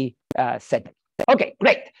should be settled. Okay,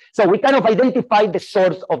 great. So we kind of identified the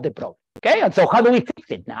source of the problem. Okay, and so how do we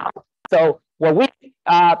fix it now? So what we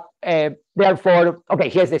therefore, okay,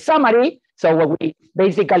 here's the summary. So what we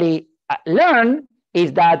basically learn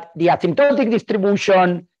is that the asymptotic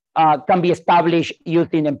distribution can be established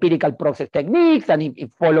using empirical process techniques, and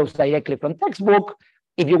it follows directly from textbook.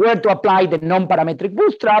 If you were to apply the non-parametric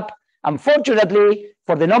bootstrap, unfortunately,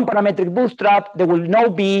 for the non-parametric bootstrap, there will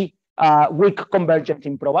not be weak convergence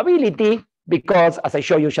in probability, because as I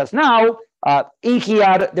showed you just now, in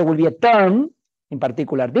here, there will be a term, in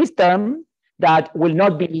particular this term, that will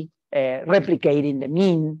not be replicating the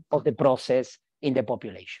mean of the process in the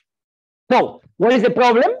population. So what is the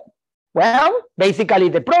problem? Well, basically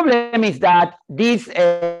the problem is that this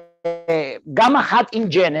gamma hat in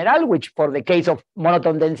general, which for the case of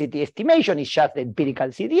monotone density estimation is just the empirical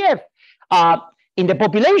CDF, in the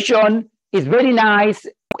population is very nice.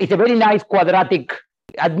 It's a very nice quadratic,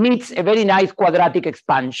 admits a very nice quadratic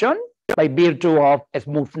expansion by virtue of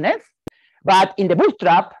smoothness. But in the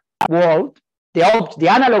bootstrap world, the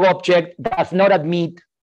analog object does not admit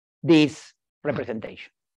this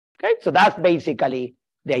representation. Okay, so that's basically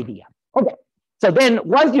the idea. Okay, so then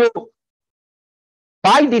once you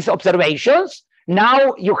find these observations,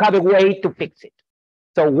 now you have a way to fix it.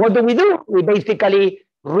 So what do? We basically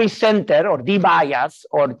recenter or debias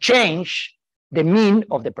or change the mean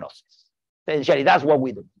of the process. Essentially, that's what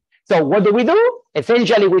we do. So what do?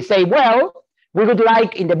 Essentially, we say, well, we would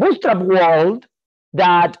like in the bootstrap world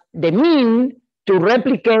that the mean to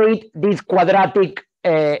replicate this quadratic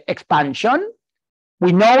expansion.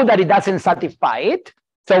 We know that it doesn't satisfy it.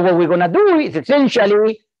 So what we're going to do is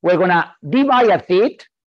essentially, we're going to debias it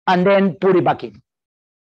and then put it back in.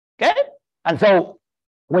 Okay? And so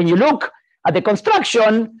when you look at the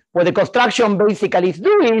construction, what the construction basically is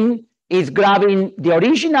doing is grabbing the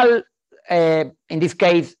original, in this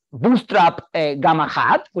case, bootstrap gamma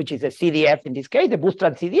hat, which is a CDF in this case, the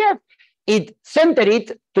bootstrap CDF, it centers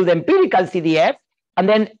it to the empirical CDF and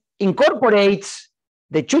then incorporates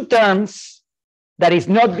the two terms that is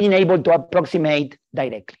not being able to approximate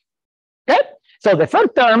directly. Okay? So the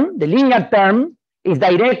first term, the linear term, is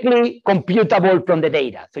directly computable from the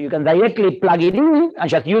data. So you can directly plug it in and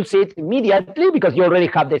just use it immediately because you already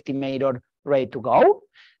have the estimator ready to go.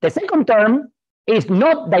 The second term is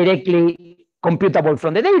not directly computable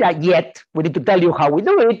from the data yet. We need to tell you how we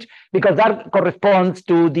do it because that corresponds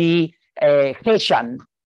to the Hessian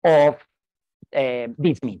of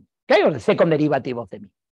this mean, okay, or the second derivative of the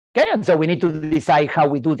mean. Okay, and so we need to decide how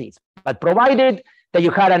we do this. But provided that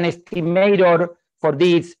you had an estimator for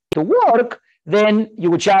this to work, then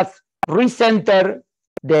you would just recenter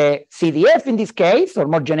the CDF in this case, or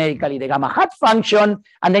more generically, the gamma hat function,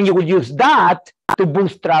 and then you will use that to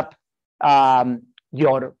bootstrap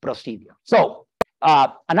your procedure. So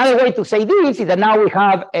another way to say this is that now we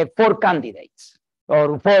have 4 candidates,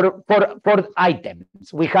 or four items.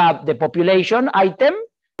 We have the population item,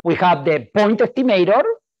 we have the point estimator,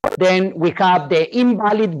 then we have the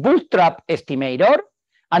invalid bootstrap estimator,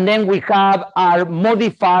 and then we have our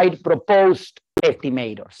modified proposed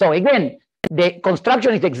estimator. So again, the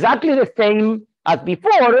construction is exactly the same as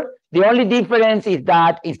before. The only difference is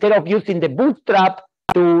that instead of using the bootstrap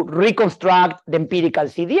to reconstruct the empirical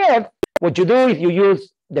CDF, what you do is you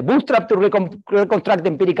use the bootstrap to reconstruct the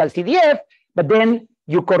empirical CDF, but then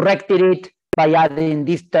you corrected it by adding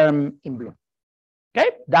this term in blue. Okay,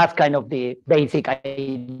 that's kind of the basic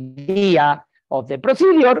idea of the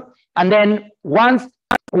procedure. And then once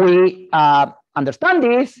we understand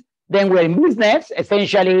this, then we're in business.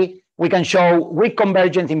 Essentially, we can show weak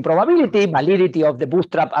convergence in probability, validity of the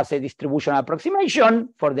bootstrap as a distributional approximation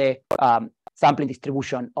for the sampling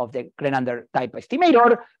distribution of the Grenander-type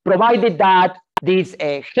estimator, provided that this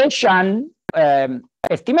Hessian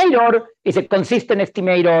estimator is a consistent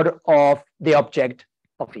estimator of the object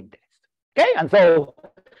of interest. Okay, and so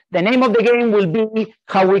the name of the game will be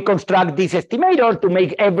how we construct this estimator to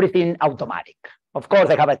make everything automatic. Of course,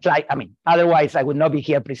 I have a slide. I mean, otherwise I would not be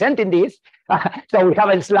here presenting this. So we have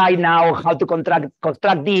a slide now how to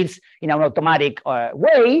construct this in an automatic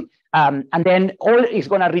way. And then all is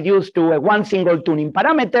going to reduce to one single tuning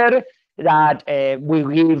parameter that we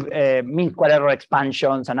give mean square error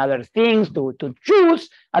expansions and other things to choose.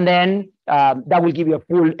 And then that will give you a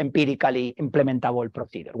full empirically implementable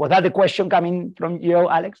procedure. Was that the question coming from you,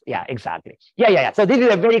 Alex? Yeah, exactly. Yeah. So this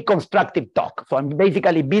is a very constructive talk. So I'm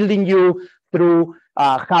basically building you through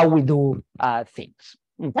how we do things.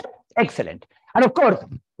 Okay? Excellent. And of course,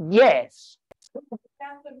 yes.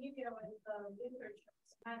 That's familiar with the literature.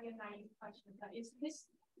 I have a naive question. Is this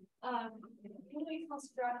newly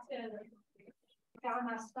constructed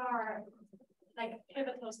gamma star like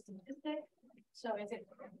pivotal statistic? So is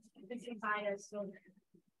it biased?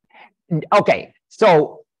 Okay,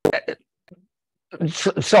 so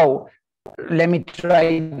let me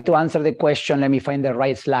try to answer the question. Let me find the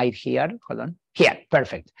right slide here. Hold on. Here,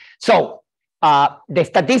 perfect. So the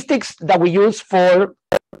statistics that we use for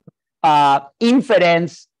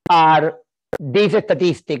inference are this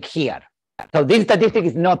statistic here. So this statistic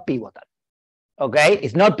is not pivotal. Okay,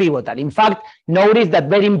 it's not pivotal. In fact, notice that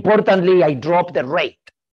very importantly, I dropped the rate.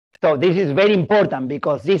 So this is very important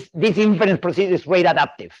because this inference procedure is rate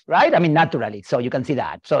adaptive, right? I mean, naturally. So you can see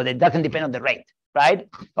that. So it doesn't depend on the rate, right?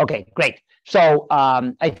 Okay, great. So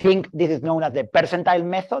I think this is known as the percentile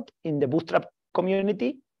method in the Bootstrap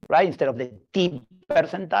community, right? Instead of the T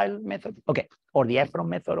percentile method. Okay, or the Efron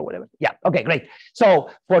method or whatever. Yeah, okay, great. So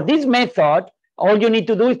for this method, all you need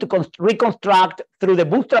to do is to reconstruct through the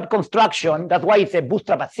Bootstrap construction. That's why it's a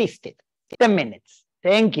Bootstrap-assisted. 10 minutes.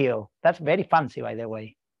 Thank you. That's very fancy, by the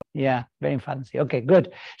way. Yeah, very fancy. Okay,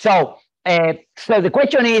 good. So, so the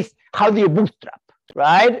question is, how do you bootstrap,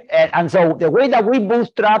 right? And so the way that we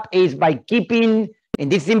bootstrap is by keeping, in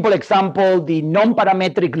this simple example, the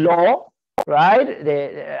non-parametric law, right?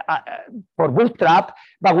 For bootstrap,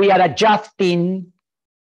 but we are adjusting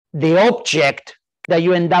the object that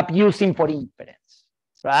you end up using for inference,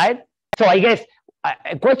 right? So I guess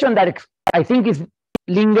a question that I think is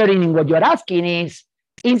lingering in what you're asking is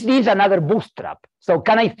this another bootstrap? So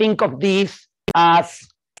can I think of this as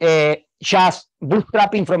just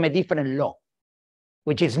bootstrapping from a different law,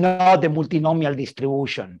 which is not the multinomial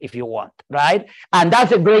distribution, if you want, right? And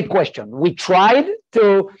that's a great question. We tried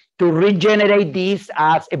to regenerate this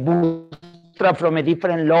as a bootstrap from a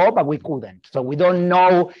different law, but we couldn't. So we don't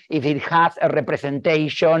know if it has a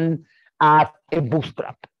representation as a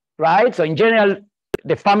bootstrap, right? So in general,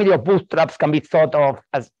 the family of bootstraps can be thought of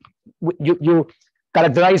as you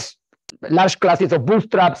characterize large classes of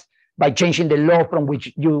bootstraps by changing the law from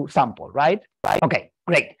which you sample, right? Okay,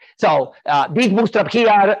 great. So this bootstrap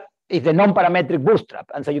here is the non-parametric bootstrap.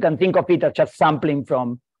 And so you can think of it as just sampling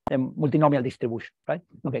from the multinomial distribution, right?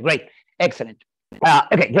 Okay, great. Excellent.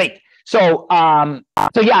 Okay, great. So,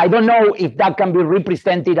 so yeah, I don't know if that can be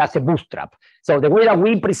represented as a bootstrap. So the way that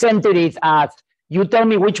we presented it as, you tell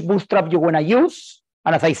me which bootstrap you want to use.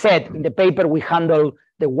 And as I said, in the paper, we handle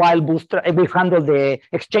the wild bootstrap, we handle the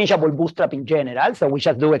exchangeable bootstrap in general. So we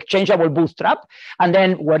just do exchangeable bootstrap. And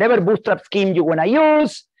then whatever bootstrap scheme you want to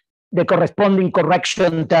use, the corresponding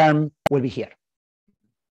correction term will be here.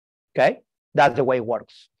 Okay? That's the way it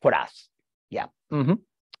works for us. Yeah,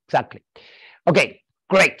 exactly. Okay,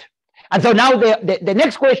 great. And so now the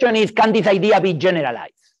next question is, can this idea be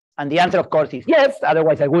generalized? And the answer, of course, is yes.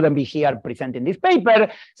 Otherwise, I wouldn't be here presenting this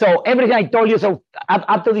paper. So everything I told you so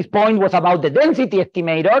up to this point was about the density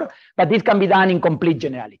estimator, but this can be done in complete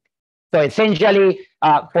generality. So essentially,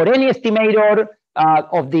 for any estimator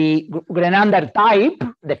of the Grenander type,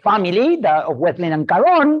 the family of Wesleyan and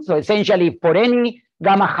Caron, so essentially for any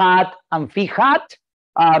gamma hat and phi hat,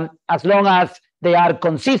 as long as they are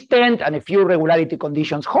consistent and a few regularity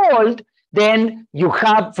conditions hold, then you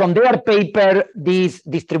have from their paper this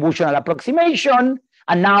distributional approximation,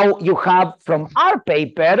 and now you have from our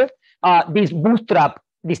paper this bootstrap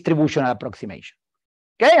distributional approximation.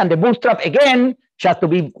 Okay, and the bootstrap, again, just to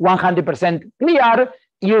be 100% clear,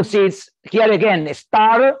 uses here again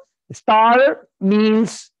star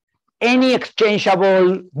means any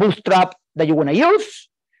exchangeable bootstrap that you want to use,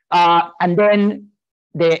 and then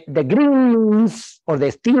the green means, or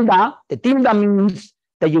the tilde means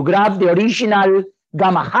that you grab the original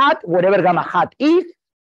gamma hat, whatever gamma hat is,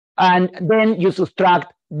 and then you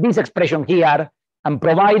subtract this expression here, and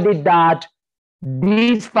provided that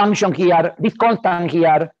this function here, this constant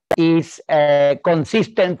here, is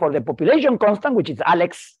consistent for the population constant, which is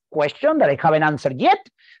Alex's question that I haven't answered yet,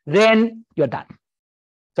 then you're done.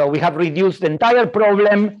 So we have reduced the entire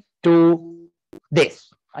problem to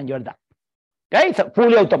this, and you're done. Okay, so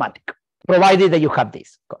fully automatic, provided that you have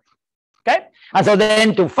this. Okay, and so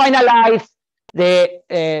then to finalize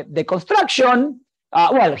the construction,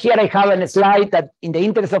 well, here I have a slide that in the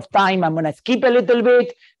interest of time, I'm going to skip a little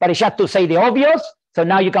bit, but it's just to say the obvious. So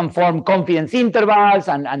now you can form confidence intervals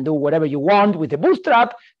and do whatever you want with the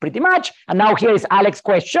bootstrap, pretty much. And now here is Alex's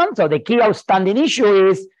question. So the key outstanding issue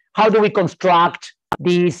is, how do we construct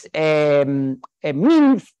this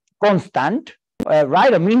mean constant,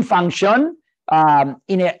 right, a mean function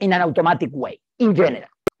in an automatic way, in general,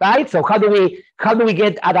 right? So how do we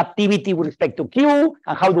get adaptivity with respect to Q,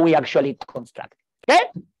 and how do we actually construct it? Okay,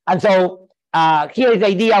 and so here is the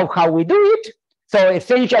idea of how we do it. So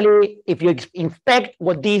essentially, if you inspect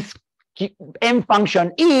what this M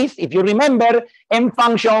function is, if you remember, M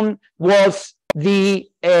function was the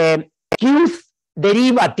Qth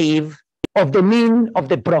derivative of the mean of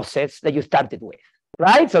the process that you started with,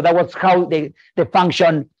 right? So that was how the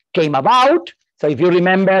function came about. So if you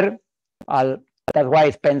remember, that's why I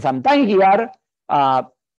spent some time here.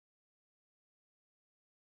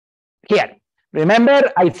 Here,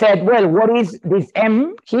 remember I said, well, what is this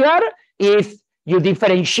M here? Is you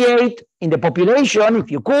differentiate in the population, if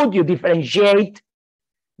you could, you differentiate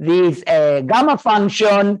this gamma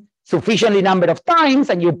function sufficiently number of times,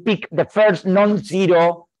 and you pick the first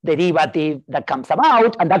non-zero derivative that comes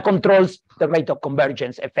about, and that controls the rate of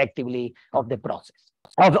convergence effectively of the process,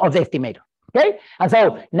 of the estimator. Okay, and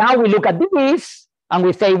so now we look at this and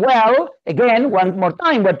we say, well, again, one more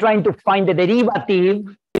time, we're trying to find the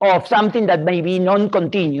derivative of something that may be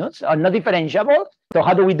non-continuous or not differentiable. So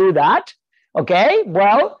how do we do that? Okay,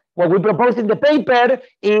 well, what we propose in the paper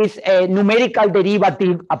is a numerical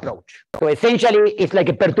derivative approach. So essentially, it's like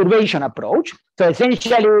a perturbation approach. So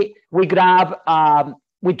essentially, we grab,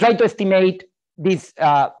 we try to estimate this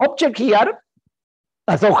object here.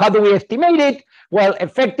 So how do we estimate it? Well,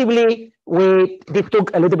 effectively, this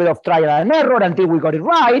took a little bit of trial and error until we got it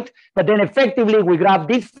right. But then effectively, we grab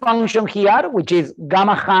this function here, which is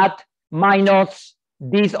gamma hat minus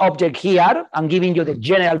this object here. I'm giving you the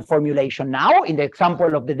general formulation now. In the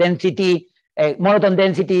example of the density, monotone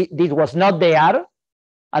density, this was not there,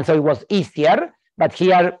 and so it was easier. But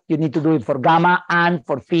here, you need to do it for gamma and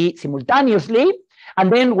for phi simultaneously.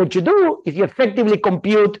 And then what you do is you effectively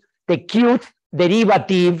compute the Qth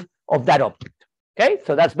derivative of that object. Okay,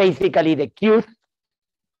 so that's basically the Qth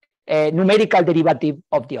numerical derivative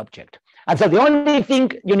of the object. And so the only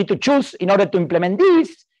thing you need to choose in order to implement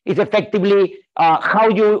this is effectively how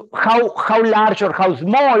large or how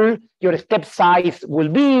small your step size will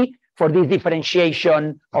be for this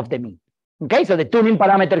differentiation of the mean. Okay, so the tuning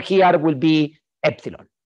parameter here will be epsilon.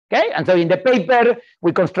 Okay, and so in the paper,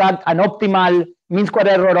 we construct an optimal mean square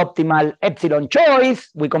error optimal epsilon choice.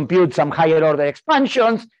 We compute some higher order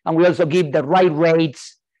expansions, and we also give the right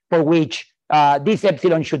rates for which this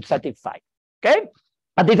epsilon should satisfy. Okay,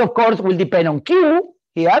 and this, of course, will depend on Q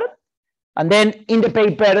here. And then in the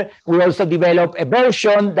paper, we also develop a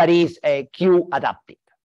version that is Q adaptive.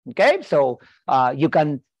 Okay, so you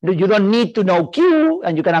don't need to know Q,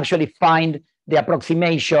 and you can actually find the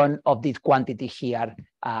approximation of this quantity here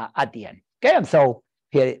at the end. Okay, and so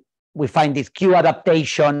here we find this Q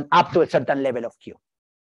adaptation up to a certain level of Q.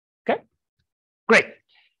 Okay, great,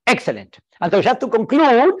 excellent. And so just to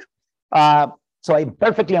conclude, So I'm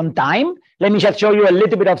perfectly on time. Let me just show you a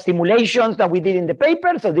little bit of simulations that we did in the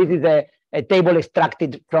paper. So this is a table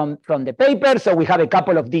extracted from the paper. So we have a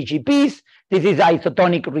couple of DGPs. This is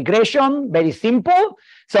isotonic regression, very simple.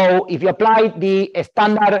 So if you apply the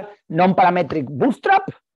standard non-parametric bootstrap,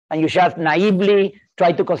 and you just naively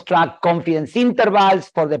try to construct confidence intervals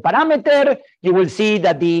for the parameter, you will see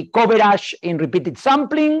that the coverage in repeated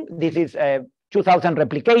sampling, this is 2,000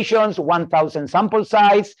 replications, 1,000 sample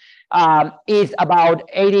size, is about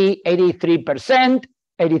 83%.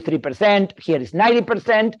 83%, here is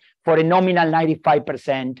 90% for a nominal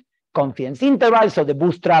 95% confidence interval. So the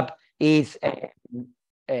bootstrap is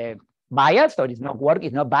biased, so it's not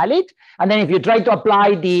it's not valid. And then if you try to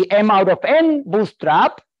apply the M out of N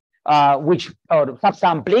bootstrap, or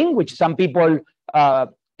subsampling, which some people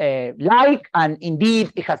like, and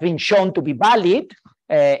indeed it has been shown to be valid,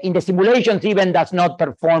 in the simulations even does not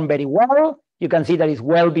perform very well. You can see that it's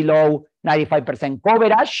well below 95%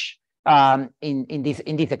 coverage in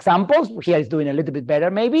these examples. Here it's doing a little bit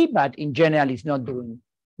better maybe, but in general it's not doing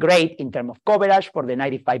great in terms of coverage for the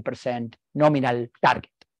 95% nominal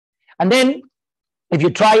target. And then if you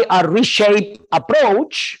try a reshape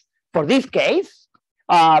approach for this case,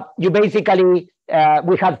 you basically,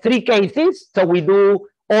 we have three cases. So we do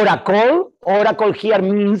oracle. Oracle here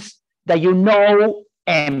means that you know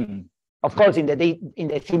M. Of course, in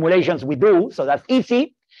the simulations we do, so that's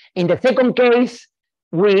easy. In the second case,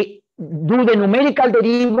 we do the numerical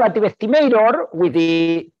derivative estimator with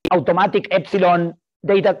the automatic epsilon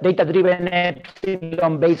data-driven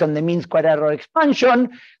epsilon based on the mean square error expansion,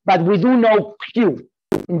 but we do know Q.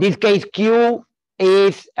 In this case, Q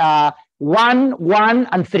is 1, 1,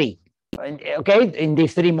 and 3. Okay, in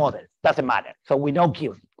these three models, doesn't matter. So we know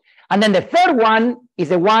Q. And then the third one is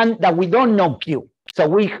the one that we don't know Q. So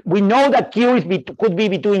we know that Q could be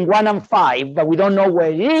between 1 and 5, but we don't know where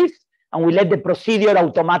it is, and we let the procedure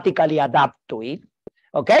automatically adapt to it.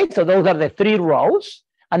 Okay, so those are the three rows.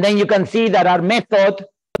 And then you can see that our method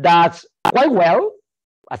does quite well,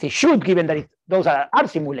 as it should, given that those are our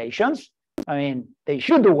simulations. I mean, they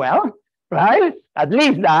should do well, right? At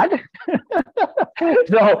least that.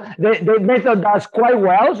 So the method does quite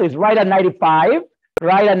well. So it's right at 95,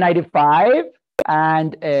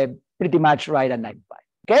 and pretty much right at 95.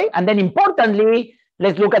 Okay, and then importantly,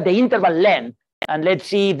 let's look at the interval length, and let's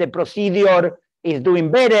see if the procedure is doing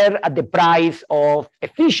better at the price of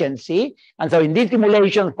efficiency. And so in these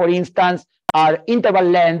simulations, for instance, our interval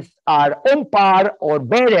lengths are on par or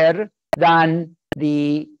better than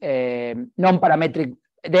the non-parametric,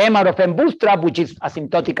 the M out of N bootstrap, which is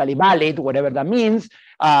asymptotically valid, whatever that means,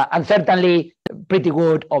 and certainly pretty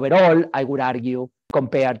good overall, I would argue,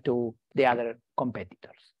 compared to the other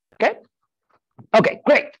competitors. Okay? Okay,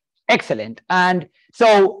 great. Excellent. And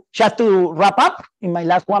so just to wrap up in my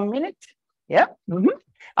last 1 minute, yeah.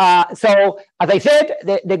 So as I said,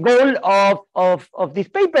 the goal of this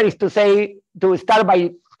paper is to start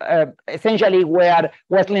by essentially where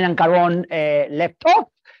Wesley and Caron left off,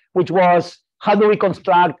 which was how do we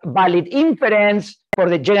construct valid inference for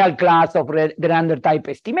the general class of Grenander-type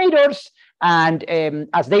estimators, and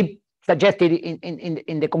as they suggested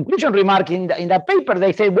in the conclusion remark in that paper,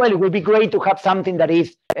 they said, well, it would be great to have something that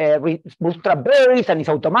is bootstrap based and is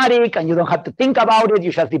automatic, and you don't have to think about it.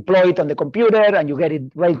 You just deploy it on the computer and you get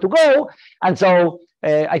it ready to go. And so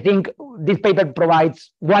I think this paper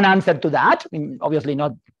provides one answer to that. I mean, obviously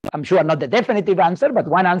not, I'm sure not the definitive answer, but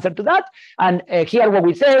one answer to that. And here what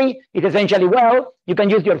we say is essentially, well, you can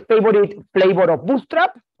use your favorite flavor of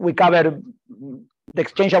Bootstrap. We cover the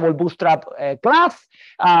exchangeable Bootstrap class.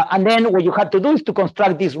 And then what you have to do is to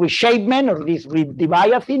construct this reshapement or this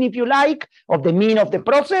debiasing, if you like, of the mean of the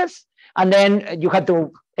process. And then you have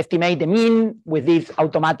to estimate the mean with this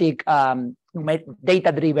automatic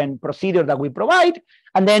data-driven procedure that we provide.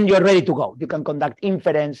 And then you're ready to go. You can conduct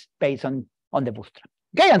inference based on the Bootstrap.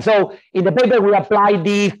 Okay, and so in the paper, we apply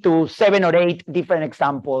these to 7 or 8 different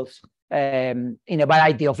examples in a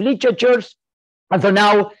variety of literatures. And so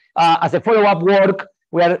now, as a follow-up work,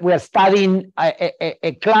 we are studying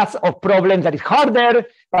a class of problems that is harder,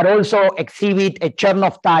 but also exhibit a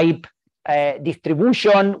Chernoff-type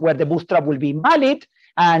distribution where the Bootstrap will be invalid.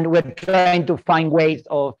 And we're trying to find ways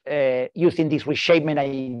of using this reshapement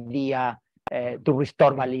idea to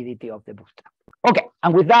restore validity of the Bootstrap. Okay,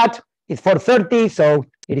 and with that, it's 4:30, so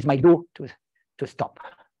it is my due to stop.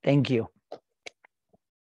 Thank you.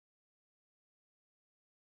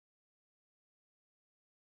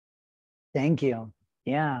 Thank you.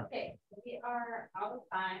 Yeah. Okay, we are out of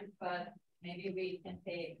time, but maybe we can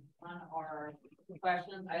take one or two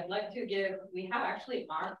questions. I'd like to give, we have actually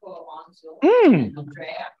Marco on Zoom and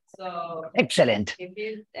Andrea. So excellent. if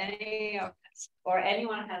you, any of, or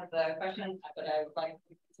anyone has a question, but I would like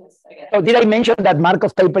to, I guess. So did I mention that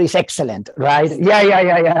Marco's paper is excellent, right?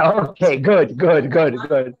 Yeah. Okay, good.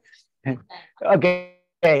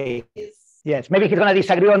 Okay. Yes, maybe he's going to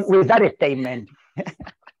disagree with that statement. Do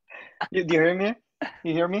you hear me?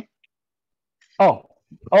 You hear me? Oh,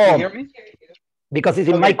 you hear me? because it's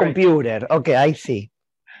in my computer. Okay, I see.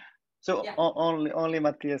 So yeah. only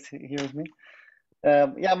Matias hears me.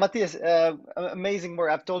 Yeah, Matias, amazing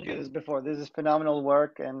work. I've told you this before. This is phenomenal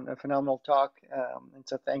work and a phenomenal talk. And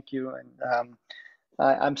so thank you. And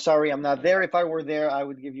I'm sorry I'm not there. If I were there, I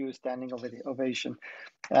would give you a standing ovation.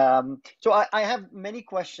 So I have many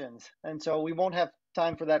questions, and so we won't have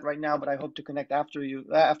time for that right now, but I hope to connect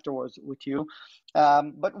afterwards with you.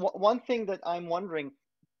 But one thing that I'm wondering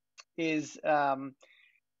is,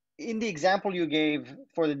 in the example you gave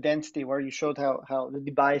for the density, where you showed how the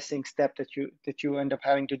debiasing step that you end up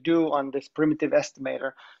having to do on this primitive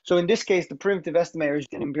estimator. So in this case, the primitive estimator is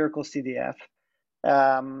an empirical CDF.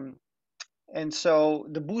 And so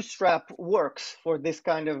the Bootstrap works for this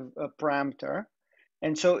kind of parameter.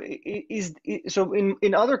 And so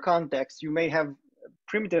in other contexts, you may have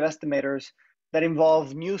primitive estimators that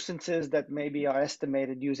involve nuisances that maybe are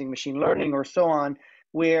estimated using machine learning or so on,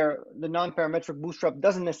 where the non-parametric Bootstrap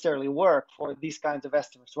doesn't necessarily work for these kinds of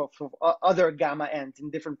estimates, so for other gamma n's in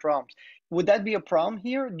different problems. Would that be a problem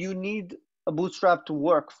here? Do you need a Bootstrap to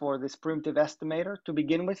work for this primitive estimator to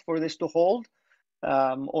begin with for this to hold,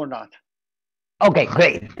 or not? Okay,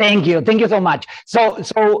 great. Thank you so much. So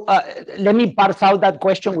let me parse out that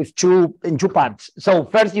question in two parts. So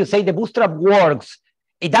first, you say the Bootstrap works.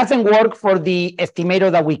 It doesn't work for the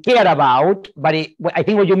estimator that we care about, but I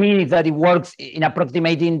think what you mean is that it works in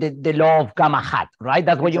approximating the law of gamma hat, right?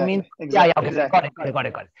 That's what you mean? Exactly. Okay, exactly. Got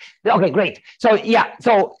it. Okay, great. So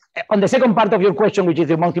so on the second part of your question, which is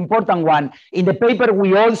the most important one, in the paper,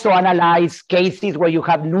 we also analyze cases where you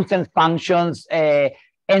have nuisance functions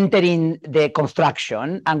entering the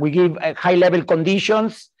construction, and we give high-level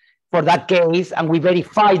conditions for that case, and we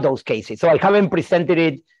verify those cases. So I haven't presented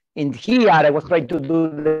it in here. I was trying to do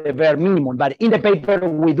the bare minimum, but in the paper,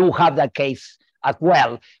 we do have that case as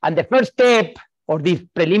well. And the first step, or this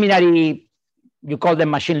preliminary, you call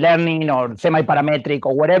them machine learning or semi-parametric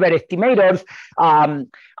or whatever estimators,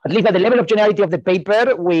 at least at the level of generality of the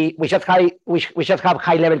paper, we just have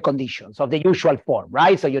high-level conditions of the usual form,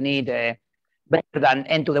 right? So you need better than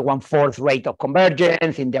n to the 1/4 rate of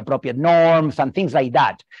convergence in the appropriate norms and things like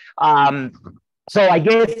that. So I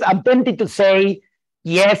guess I'm tempted to say,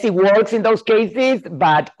 yes, it works in those cases,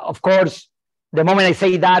 but of course, the moment I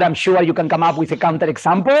say that, I'm sure you can come up with a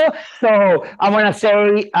counterexample. So I'm going to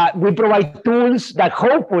say we provide tools that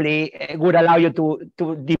hopefully would allow you to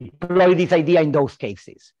deploy this idea in those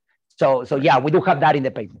cases. So yeah, we do have that in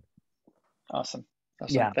the paper. Awesome.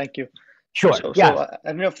 Yeah. Thank you. Sure. So I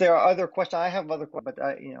don't know if there are other questions. I have other questions, but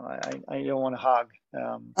I don't want to hog.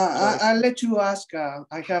 I'll let you ask.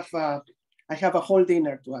 I have a whole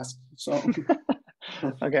dinner to ask. So.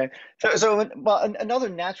 Okay. So well, another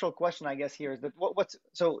natural question, I guess, here is that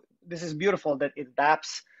so this is beautiful that it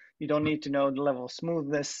maps. You don't need to know the level of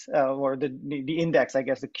smoothness or the index, I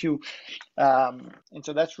guess, the Q. And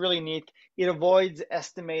so that's really neat. It avoids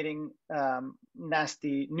estimating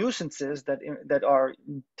nasty nuisances that are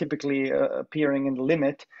typically appearing in the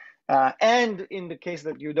limit. And in the case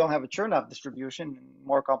that you don't have a Chernoff distribution, in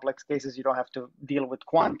more complex cases, you don't have to deal with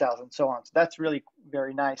quantiles and so on. So that's really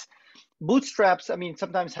very nice. Bootstraps, I mean,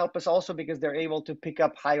 sometimes help us also because they're able to pick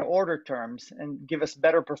up higher order terms and give us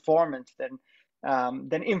better performance than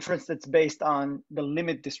inference that's based on the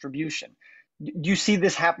limit distribution. Do you see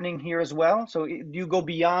this happening here as well? So do you go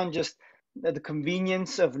beyond just the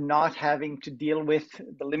convenience of not having to deal with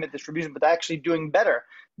the limit distribution, but actually doing better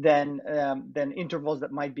than intervals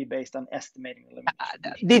that might be based on estimating the limit?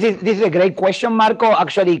 This is a great question, Marco.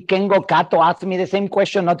 Actually, Kengo Kato asked me the same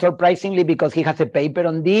question, not surprisingly, because he has a paper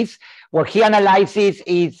on this. What he analyzes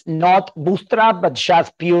is not Bootstrap, but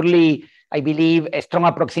just purely, I believe, a strong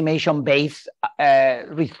approximation-based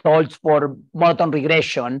results for monotone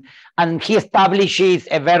regression. And he establishes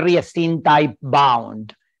a very scene-type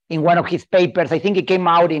bound in one of his papers. I think it came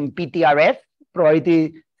out in PTRF,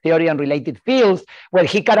 Probability Theory and Related Fields, where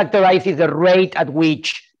he characterizes the rate at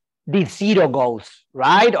which D0 goes,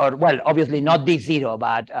 right? Or, well, obviously not D0,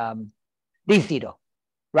 but D0,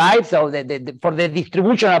 right? So for the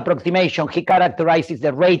distribution approximation, he characterizes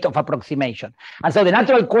the rate of approximation. And so the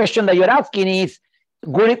natural question that you're asking is,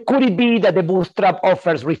 could it be that the Bootstrap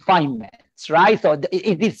offers refinements? refinements, right? So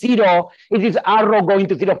is this arrow going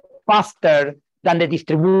to zero faster than the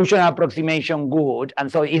distribution approximation good?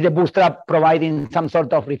 And so is the bootstrap providing some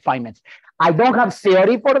sort of refinements? I don't have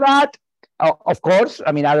theory for that, of course.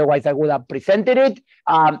 I mean, otherwise I would have presented it.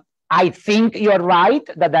 I think you're right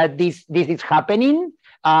that this is happening.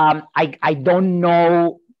 I don't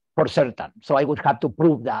know for certain, so I would have to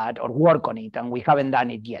prove that or work on it, and we haven't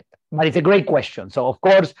done it yet. But it's a great question. So of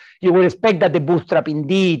course, you would expect that the bootstrap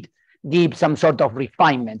indeed gives some sort of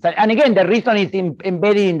refinement. And again, the reason is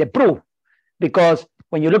embedded in the proof, because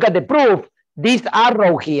when you look at the proof, this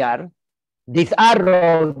arrow here, this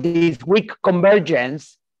weak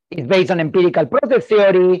convergence is based on empirical process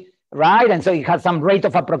theory, right? And so it has some rate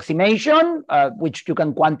of approximation, which you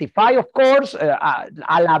can quantify, of course, a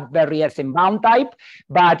la Berrier bound type.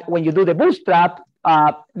 But when you do the bootstrap,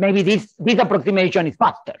 maybe this approximation is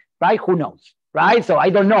faster, right? Who knows, right? So I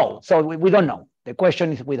don't know. So we don't know. The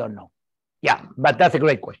question is we don't know. Yeah, but that's a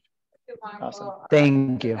great question. Awesome.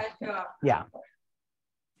 Thank you. Yeah.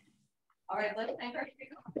 All right, let's thank our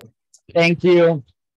speaker. Thank you.